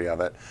the history of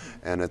it.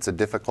 And it's a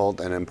difficult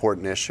and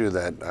important issue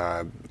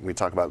that we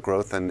talk about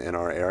growth in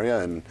our area,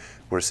 and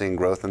we're seeing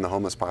growth in the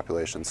homeless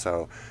population.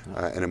 So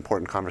an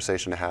important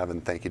conversation to have,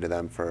 and thank you to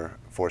them for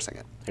forcing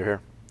it. Hear,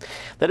 hear.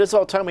 That is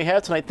all the time we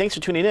have tonight. Thanks for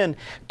tuning in.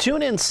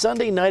 Tune in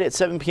Sunday night at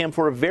 7 p.m.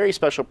 for a very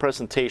special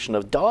presentation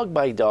of Dog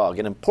by Dog,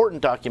 an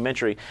important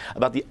documentary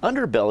about the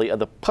underbelly of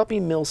the puppy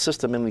mill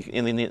system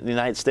in the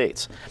United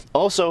States.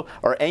 Also,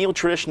 our annual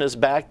tradition is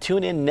back.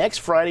 Tune in next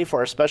Friday for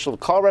our special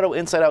Colorado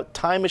Inside Out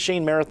Time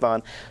Machine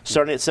Marathon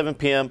starting at 7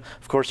 p.m.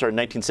 Of course, our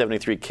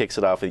 1973 kicks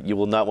it off. You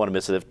will not want to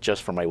miss it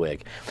just for my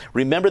wig.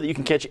 Remember that you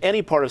can catch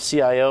any part of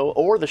CIO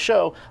or the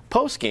show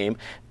post-game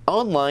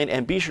online,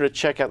 and be sure to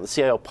check out the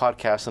CIO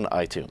podcast on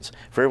iTunes.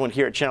 For everyone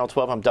here at Channel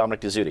 12, I'm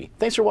Dominic Dezzutti.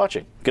 Thanks for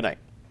watching. Good night.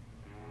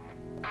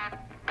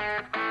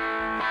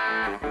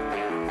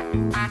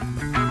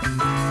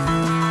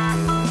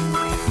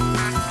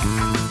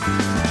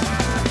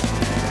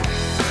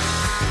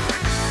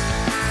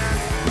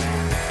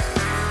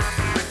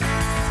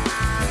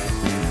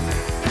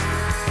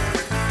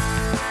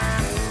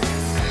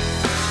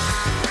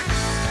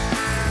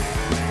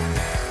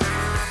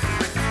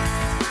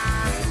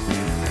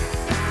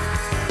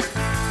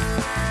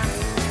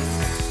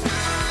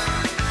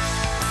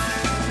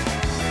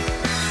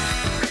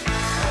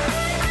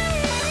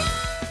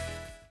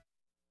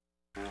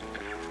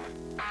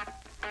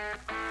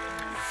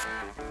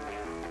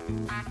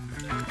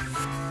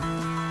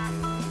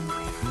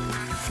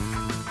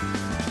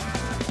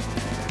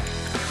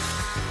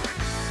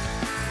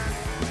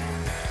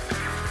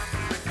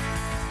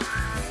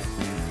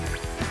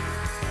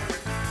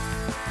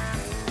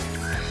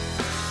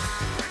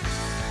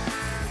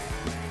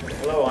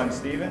 Hello, I'm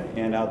Steven,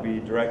 and I'll be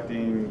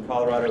directing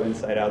Colorado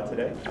Inside Out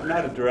today. I'm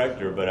not a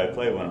director, but I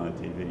play one on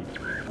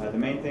TV. The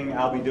main thing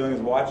I'll be doing is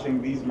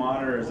watching these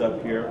monitors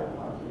up here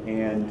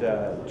and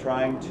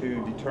trying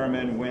to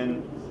determine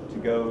when to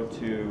go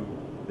to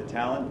the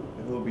talent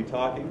who will be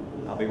talking.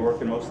 I'll be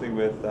working mostly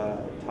with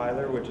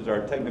Tyler, which is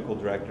our technical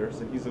director,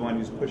 so he's the one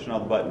who's pushing all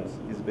the buttons.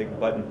 He's a big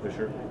button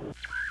pusher.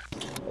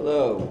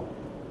 Hello,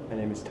 my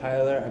name is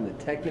Tyler. I'm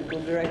the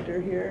technical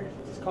director here.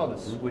 It's called a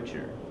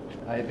switcher.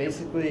 I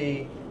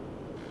basically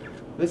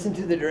listen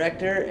to the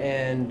director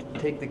and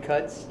take the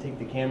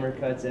camera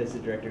cuts as the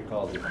director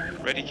calls it.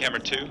 Ready, camera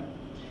 2,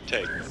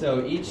 take.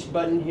 So each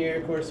button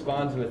here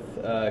corresponds with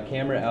a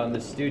camera out in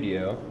the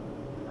studio.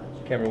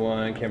 Camera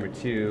 1, camera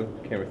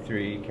 2, camera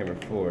 3, camera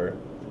 4.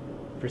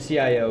 For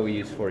CIO, we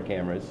use 4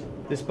 cameras.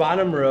 This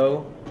bottom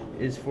row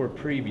is for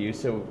preview,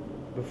 so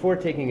before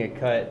taking a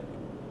cut,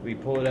 we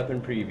pull it up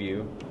in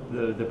preview.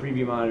 The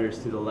preview monitor is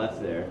to the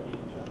left there.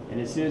 And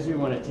as soon as we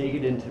want to take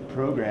it into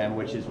program,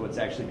 which is what's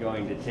actually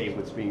going to tape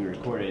what's being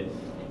recorded,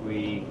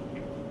 the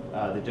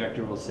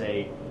director will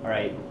say, all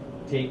right,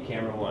 take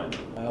camera 1.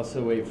 I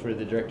also wait for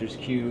the director's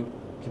cue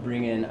to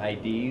bring in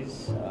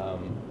IDs,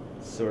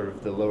 sort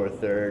of the lower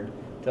third,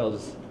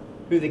 tells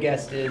who the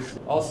guest is.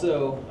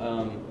 Also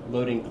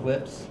loading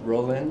clips,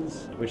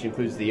 roll-ins, which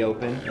includes the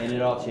open, and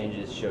it all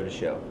changes show to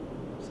show,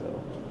 so,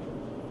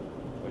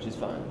 which is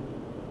fun.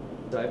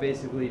 So I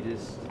basically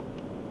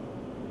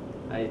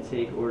I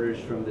take orders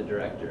from the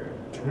director,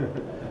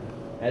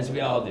 as we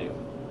all do.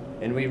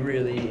 and we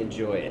really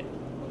enjoy it.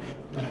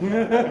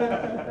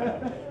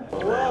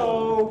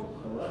 Hello?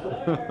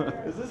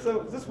 Is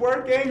this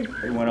working?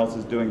 Everyone else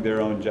is doing their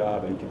own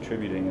job and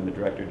contributing, and the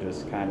director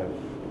just kind of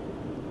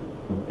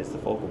is the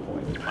focal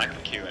point.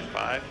 Mic cue in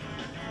 5,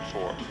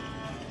 4,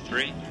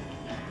 3,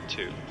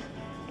 2,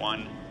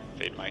 1.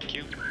 Fade mic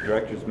cue. The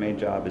director's main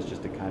job is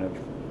just to kind of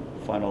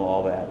funnel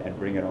all that and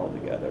bring it all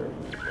together.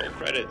 Roll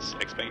credits.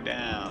 X-Bang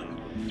down.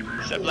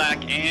 Set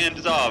black and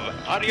dissolve.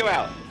 Audio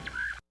out.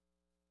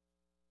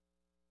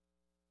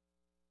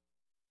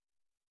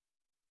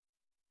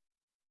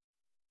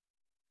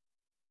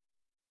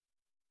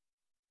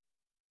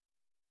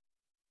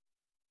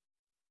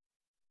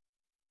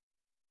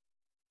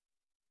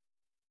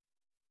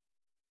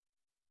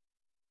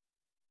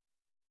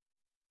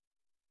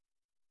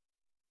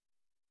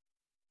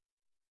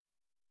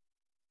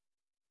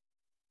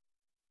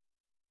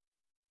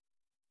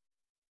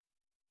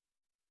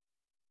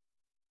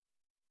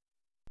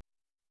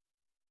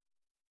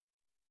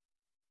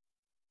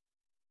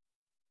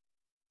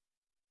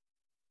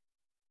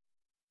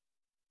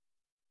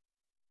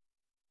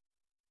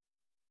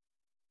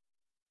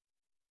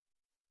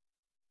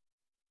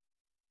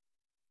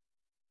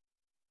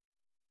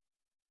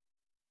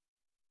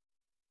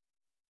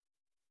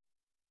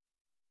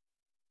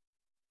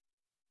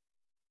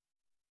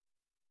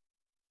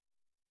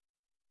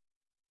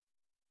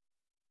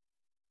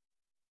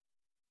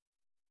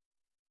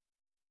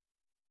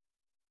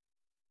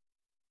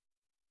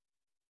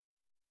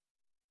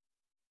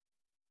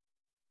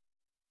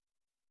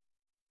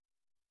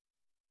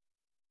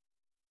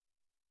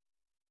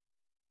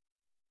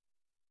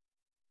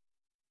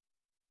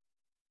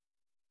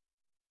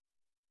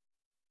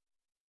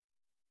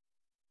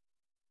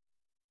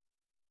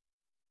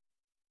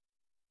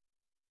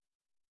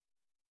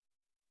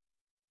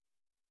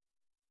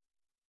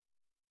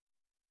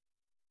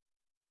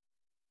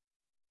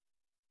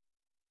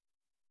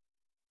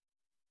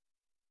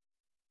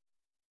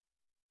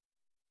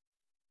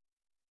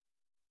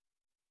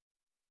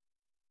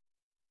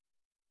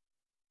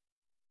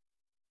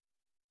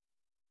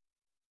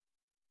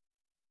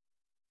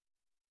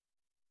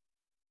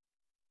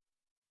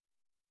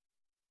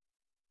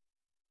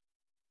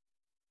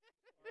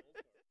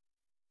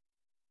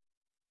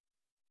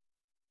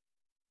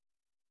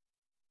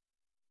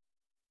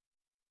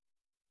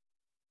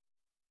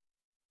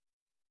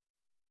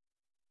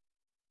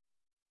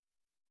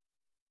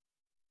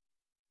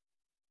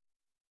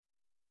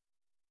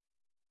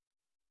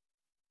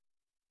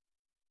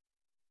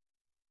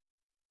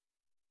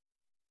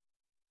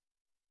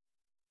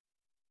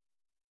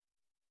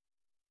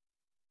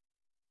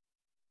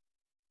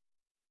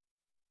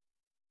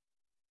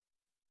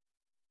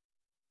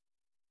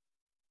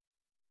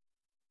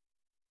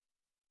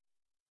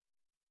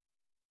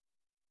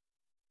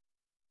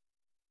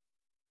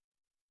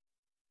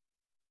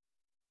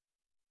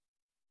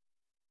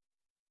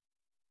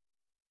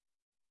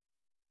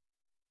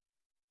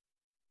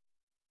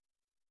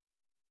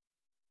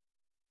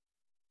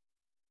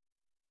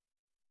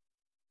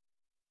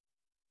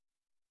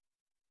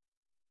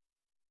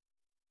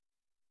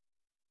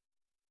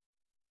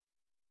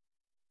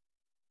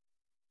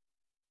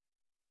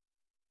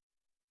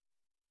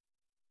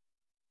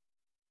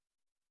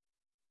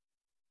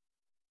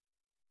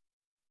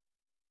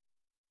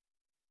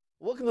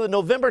 Welcome to the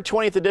November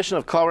 20th edition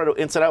of Colorado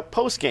Inside Out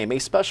Postgame, a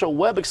special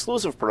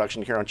web-exclusive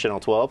production here on Channel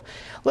 12.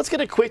 Let's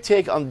get a quick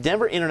take on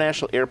Denver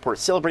International Airport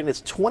celebrating its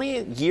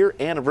 20th-year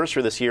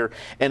anniversary this year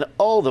and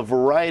all the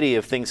variety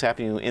of things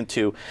happening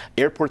into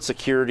airport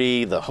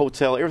security, the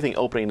hotel, everything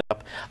opening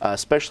up,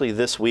 especially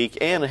this week,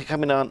 and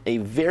coming on a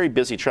very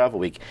busy travel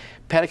week.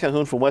 Patty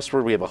Calhoun from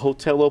Westward, we have a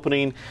hotel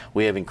opening,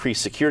 we have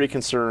increased security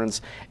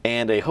concerns,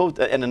 and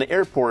an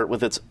airport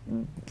with its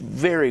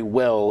very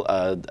well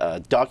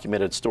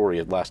documented story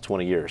of the last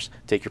 20 years.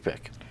 Take your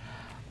pick.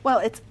 Well,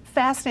 it's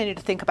fascinating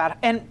to think about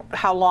and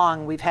how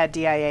long we've had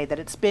DIA, that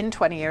it's been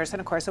 20 years, and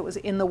of course it was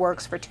in the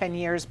works for 10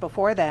 years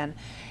before then.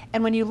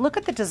 And when you look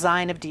at the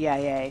design of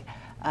DIA,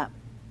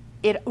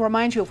 it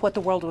reminds you of what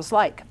the world was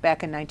like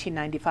back in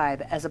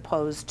 1995 as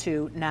opposed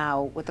to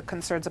now with the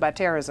concerns about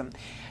terrorism.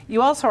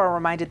 You also are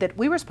reminded that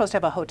we were supposed to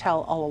have a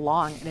hotel all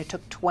along, and it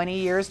took 20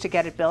 years to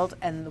get it built,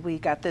 and we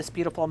got this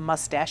beautiful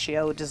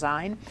mustachio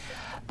design.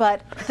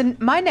 But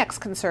my next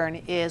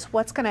concern is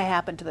what's going to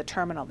happen to the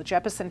terminal, the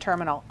Jeppesen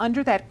terminal,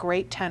 under that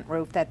great tent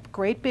roof, that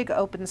great big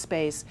open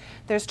space.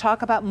 There's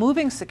talk about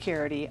moving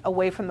security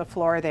away from the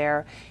floor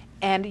there,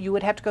 and you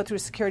would have to go through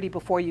security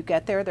before you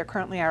get there. There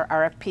currently are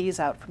RFPs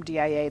out from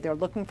DIA. They're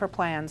looking for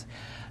plans.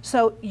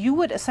 So you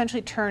would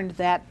essentially turn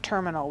that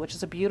terminal, which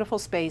is a beautiful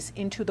space,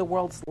 into the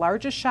world's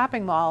largest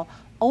shopping mall,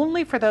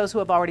 only for those who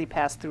have already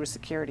passed through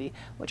security,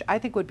 which I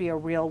think would be a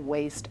real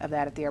waste of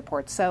that at the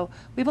airport. So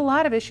we have a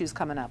lot of issues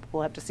coming up.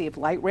 We'll have to see if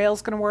light rail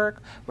is going to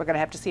work. We're going to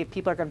have to see if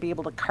people are going to be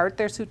able to cart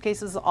their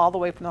suitcases all the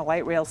way from the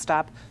light rail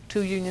stop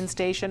to Union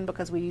Station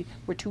because we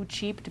were too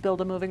cheap to build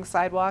a moving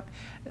sidewalk.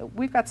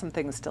 We've got some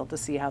things still to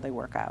see how they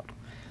work out.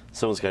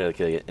 Someone's got like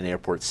an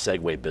airport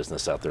Segway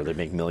business out there. They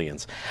make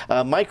millions.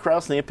 Mike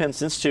Krause from the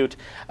Independence Institute.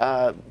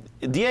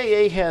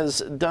 DIA has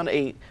done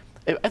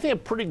I think a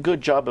pretty good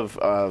job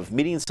of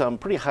meeting some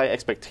pretty high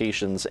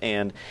expectations,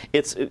 and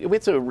I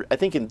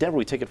think in Denver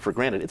we take it for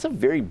granted. It's a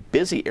very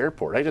busy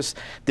airport. I just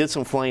did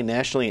some flying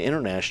nationally and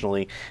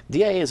internationally.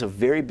 DIA is a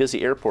very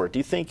busy airport.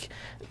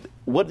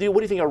 What do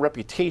you think our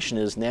reputation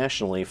is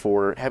nationally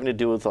for having to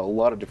do with a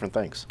lot of different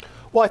things?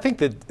 Well, I think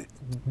that,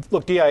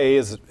 look, DIA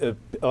is, a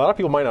lot of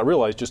people might not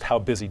realize just how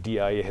busy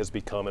DIA has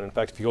become. And in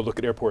fact, if you go look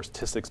at airport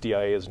statistics,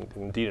 DIA is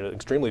indeed an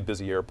extremely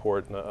busy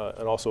airport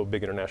and also a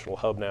big international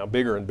hub now,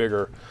 bigger and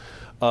bigger.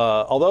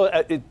 Although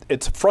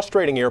it's a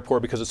frustrating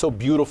airport because it's so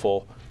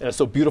beautiful, and it's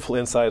so beautiful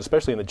inside,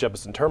 especially in the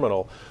Jeppesen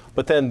terminal.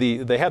 But then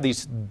they have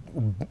these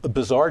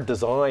bizarre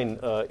design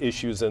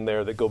issues in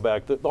there that go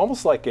back,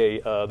 almost like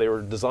they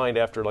were designed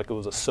after like it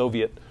was a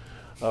Soviet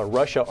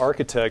Russia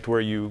architect,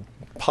 where you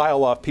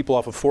pile people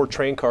off of 4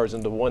 train cars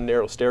into one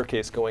narrow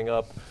staircase going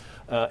up.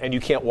 And you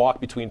can't walk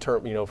between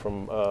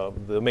from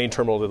the main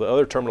terminal to the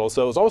other terminal.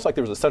 So it was almost like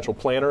there was a central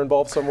planner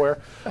involved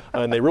somewhere,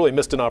 and they really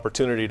missed an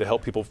opportunity to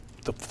help people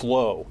to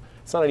flow.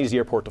 It's not an easy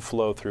airport to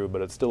flow through,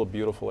 but it's still a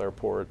beautiful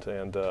airport.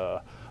 And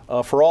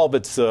for all of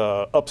its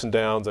ups and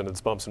downs and its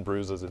bumps and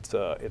bruises,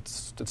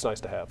 it's nice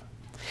to have.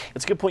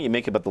 It's a good point you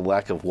make about the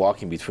lack of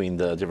walking between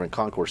the different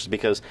concourses,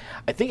 because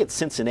I think at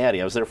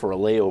Cincinnati, I was there for a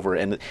layover,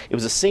 and it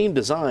was the same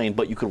design,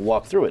 but you could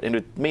walk through it, and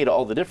it made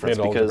all the difference.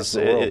 Because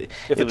if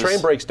the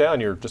train breaks down,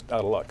 you're just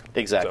out of luck.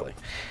 Exactly.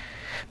 So.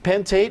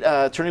 Penn Tate,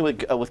 attorney with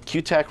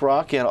QTAC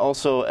Rock, and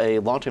also a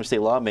longtime state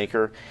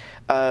lawmaker.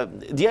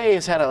 DIA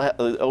has had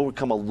to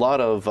overcome a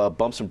lot of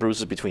bumps and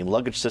bruises between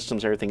luggage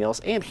systems and everything else,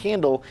 and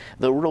handle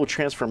the real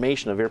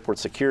transformation of airport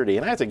security.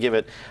 And I have to give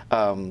it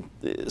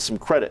some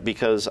credit,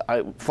 because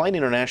flying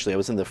internationally, I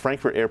was in the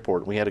Frankfurt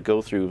airport and we had to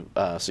go through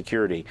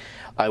security.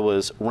 I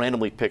was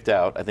randomly picked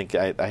out. I think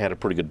I had a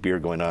pretty good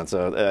beard going on,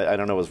 so I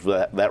don't know if it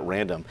was that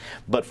random.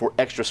 But for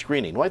extra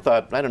screening, well, I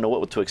thought, I don't know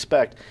what to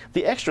expect.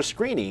 The extra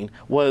screening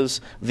was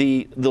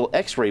the little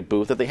X-ray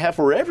booth that they have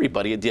for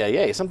everybody at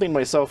DIA. Something to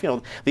myself,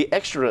 the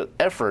extra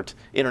effort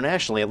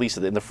internationally, at least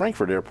in the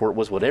Frankfurt airport,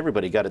 was what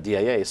everybody got at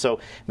DIA. So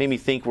it made me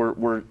think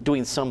we're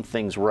doing some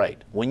things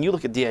right. When you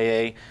look at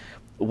DIA,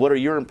 what are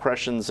your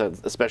impressions,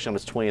 especially on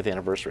its 20th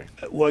anniversary?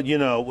 Well,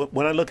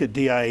 when I look at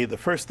DIA, the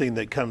first thing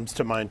that comes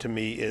to mind to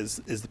me is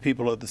the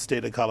people of the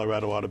state of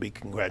Colorado ought to be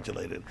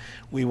congratulated.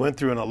 We went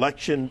through an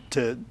election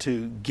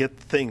to get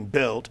the thing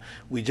built.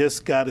 We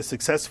just got a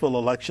successful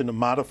election to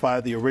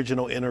modify the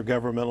original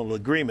intergovernmental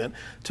agreement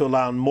to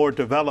allow more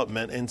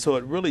development. And so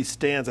it really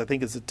stands, I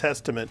think, as a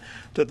testament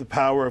to the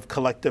power of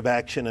collective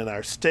action in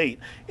our state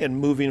and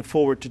moving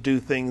forward to do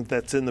things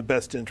that's in the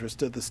best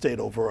interest of the state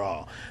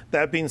overall.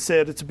 That being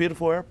said, it's a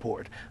beautiful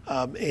airport.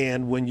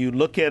 And when you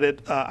look at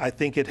it, I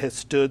think it has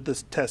stood the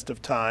test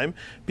of time.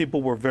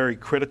 People were very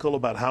critical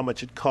about how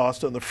much it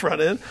cost on the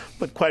front end,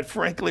 but quite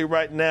frankly,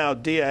 right now,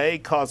 DIA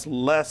costs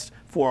less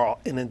for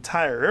an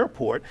entire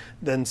airport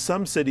than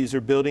some cities are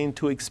building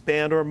to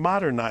expand or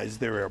modernize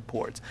their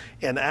airports.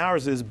 And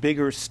ours is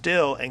bigger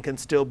still and can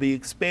still be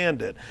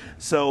expanded.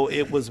 So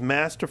it was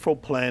masterful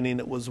planning.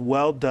 It was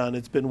well done.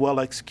 It's been well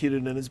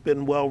executed, and it's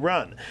been well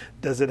run.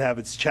 Does it have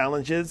its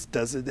challenges?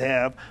 Does it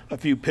have a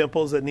few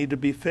pimples that need to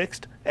be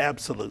fixed?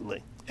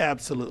 Absolutely.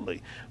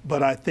 Absolutely.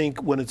 But I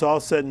think when it's all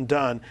said and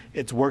done,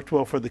 it's worked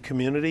well for the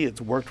community.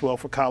 It's worked well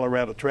for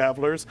Colorado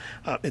travelers.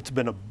 It's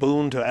been a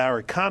boon to our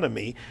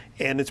economy,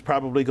 and it's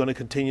probably going to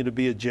continue to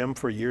be a gem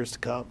for years to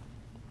come.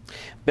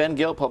 Ben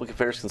Gill, Public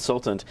Affairs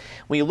Consultant.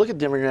 When you look at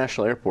Denver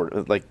International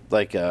Airport,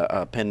 like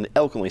Penn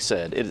eloquently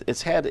said,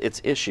 it's had its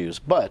issues,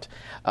 but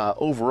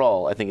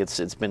overall, I think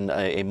it's been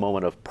a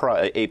moment of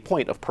pride, a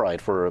point of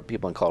pride for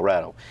people in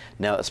Colorado.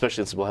 Now,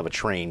 especially since we'll have a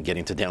train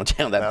getting to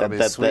downtown,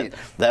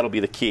 that'll be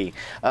the key.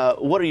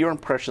 What are your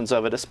impressions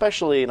of it,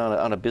 especially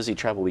on a busy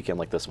travel weekend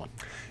like this one?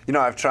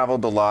 I've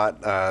traveled a lot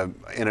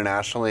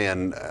internationally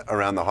and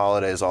around the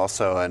holidays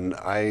also, and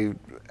I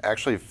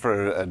actually,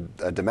 for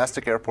a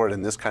domestic airport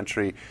in this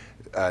country,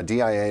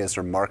 DIA is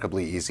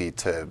remarkably easy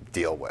to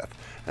deal with.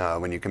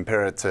 When you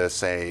compare it to,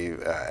 say,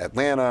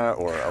 Atlanta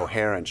or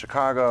O'Hare in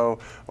Chicago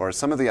or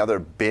some of the other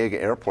big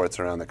airports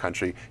around the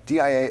country,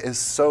 DIA is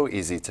so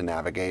easy to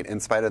navigate in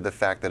spite of the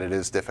fact that it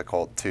is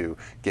difficult to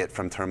get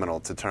from terminal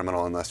to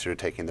terminal unless you're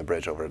taking the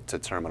bridge over to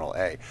Terminal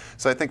A.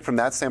 So I think from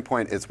that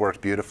standpoint, it's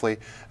worked beautifully.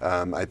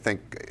 I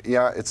think,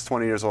 yeah, it's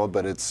 20 years old,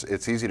 but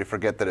it's easy to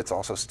forget that it's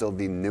also still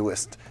the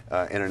newest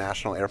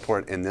international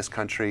airport in this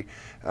country.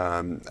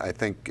 I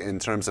think in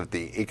terms of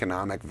the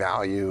economic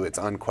value, it's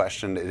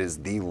unquestioned. It is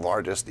the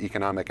largest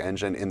economic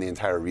engine in the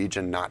entire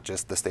region, not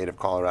just the state of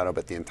Colorado,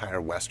 but the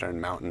entire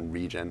western mountain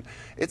region.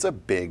 It's a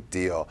big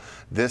deal.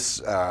 This,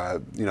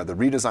 the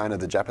redesign of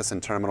the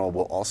Jeppesen terminal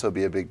will also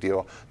be a big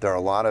deal. There are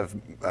a lot of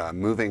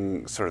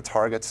moving sort of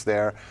targets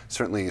there.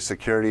 Certainly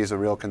security is a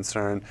real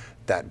concern.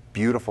 that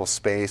beautiful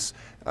space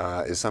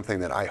is something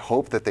that I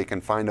hope that they can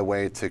find a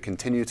way to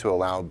continue to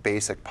allow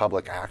basic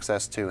public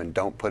access to, and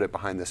don't put it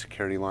behind the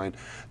security line.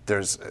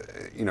 There's,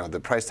 the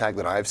price tag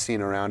that I've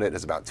seen around it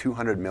is about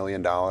 $200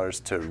 million to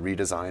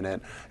redesign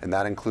it, and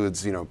that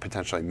includes,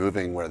 potentially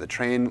moving where the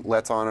train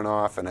lets on and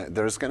off, and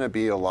there's going to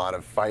be a lot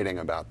of fighting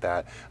about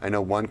that. I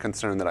know one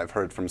concern that I've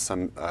heard from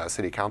some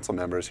city council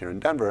members here in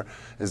Denver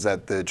is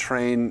that the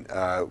train,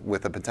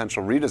 with a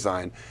potential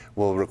redesign,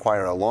 will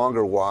require a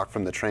longer walk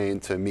from the train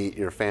to meet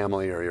your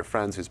family or your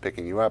friends who's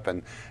picking you up,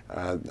 and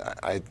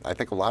I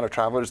think a lot of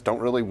travelers don't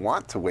really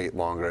want to wait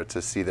longer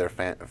to see their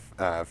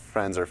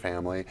friends or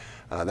family.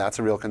 That's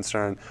a real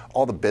concern.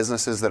 All the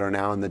businesses that are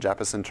now in the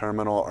Jeppesen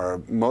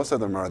terminal most of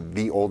them are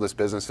the oldest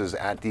businesses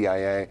at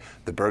DIA.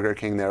 The Burger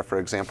King there, for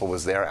example,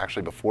 was there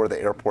actually before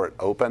the airport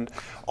opened.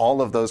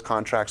 All of those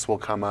contracts will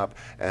come up,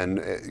 and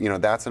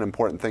that's an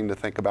important thing to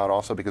think about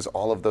also, because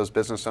all of those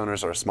business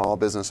owners are small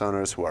business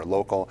owners who are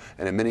local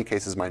and in many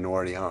cases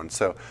minority owned.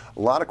 So a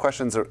lot of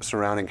questions are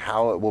surrounding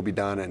how it will be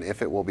done and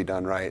if it will be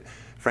done right.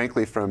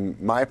 Frankly, from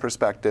my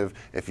perspective,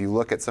 if you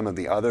look at some of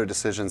the other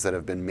decisions that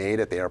have been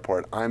made at the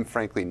airport, I'm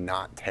frankly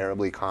not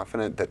terribly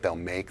confident that they'll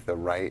make the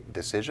right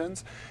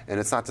decisions. And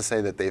it's not to say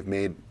that they've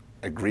made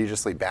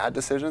egregiously bad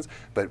decisions,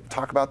 but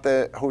talk about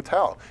the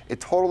hotel.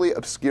 It totally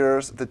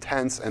obscures the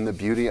tents and the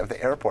beauty of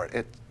the airport.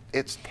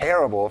 It's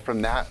terrible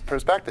from that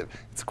perspective.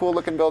 It's a cool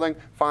looking building,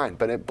 fine,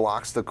 but it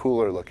blocks the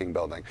cooler looking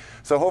building.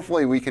 So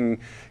hopefully we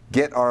can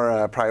get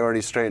our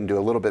priorities straight and do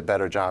a little bit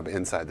better job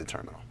inside the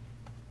terminal.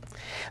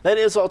 That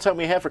is all the time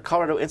we have for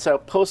Colorado Inside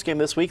Out postgame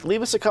this week.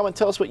 Leave us a comment,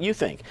 tell us what you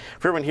think.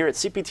 For everyone here at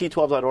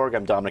CPT12.org,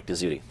 I'm Dominic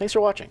Dezzutti. Thanks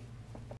for watching.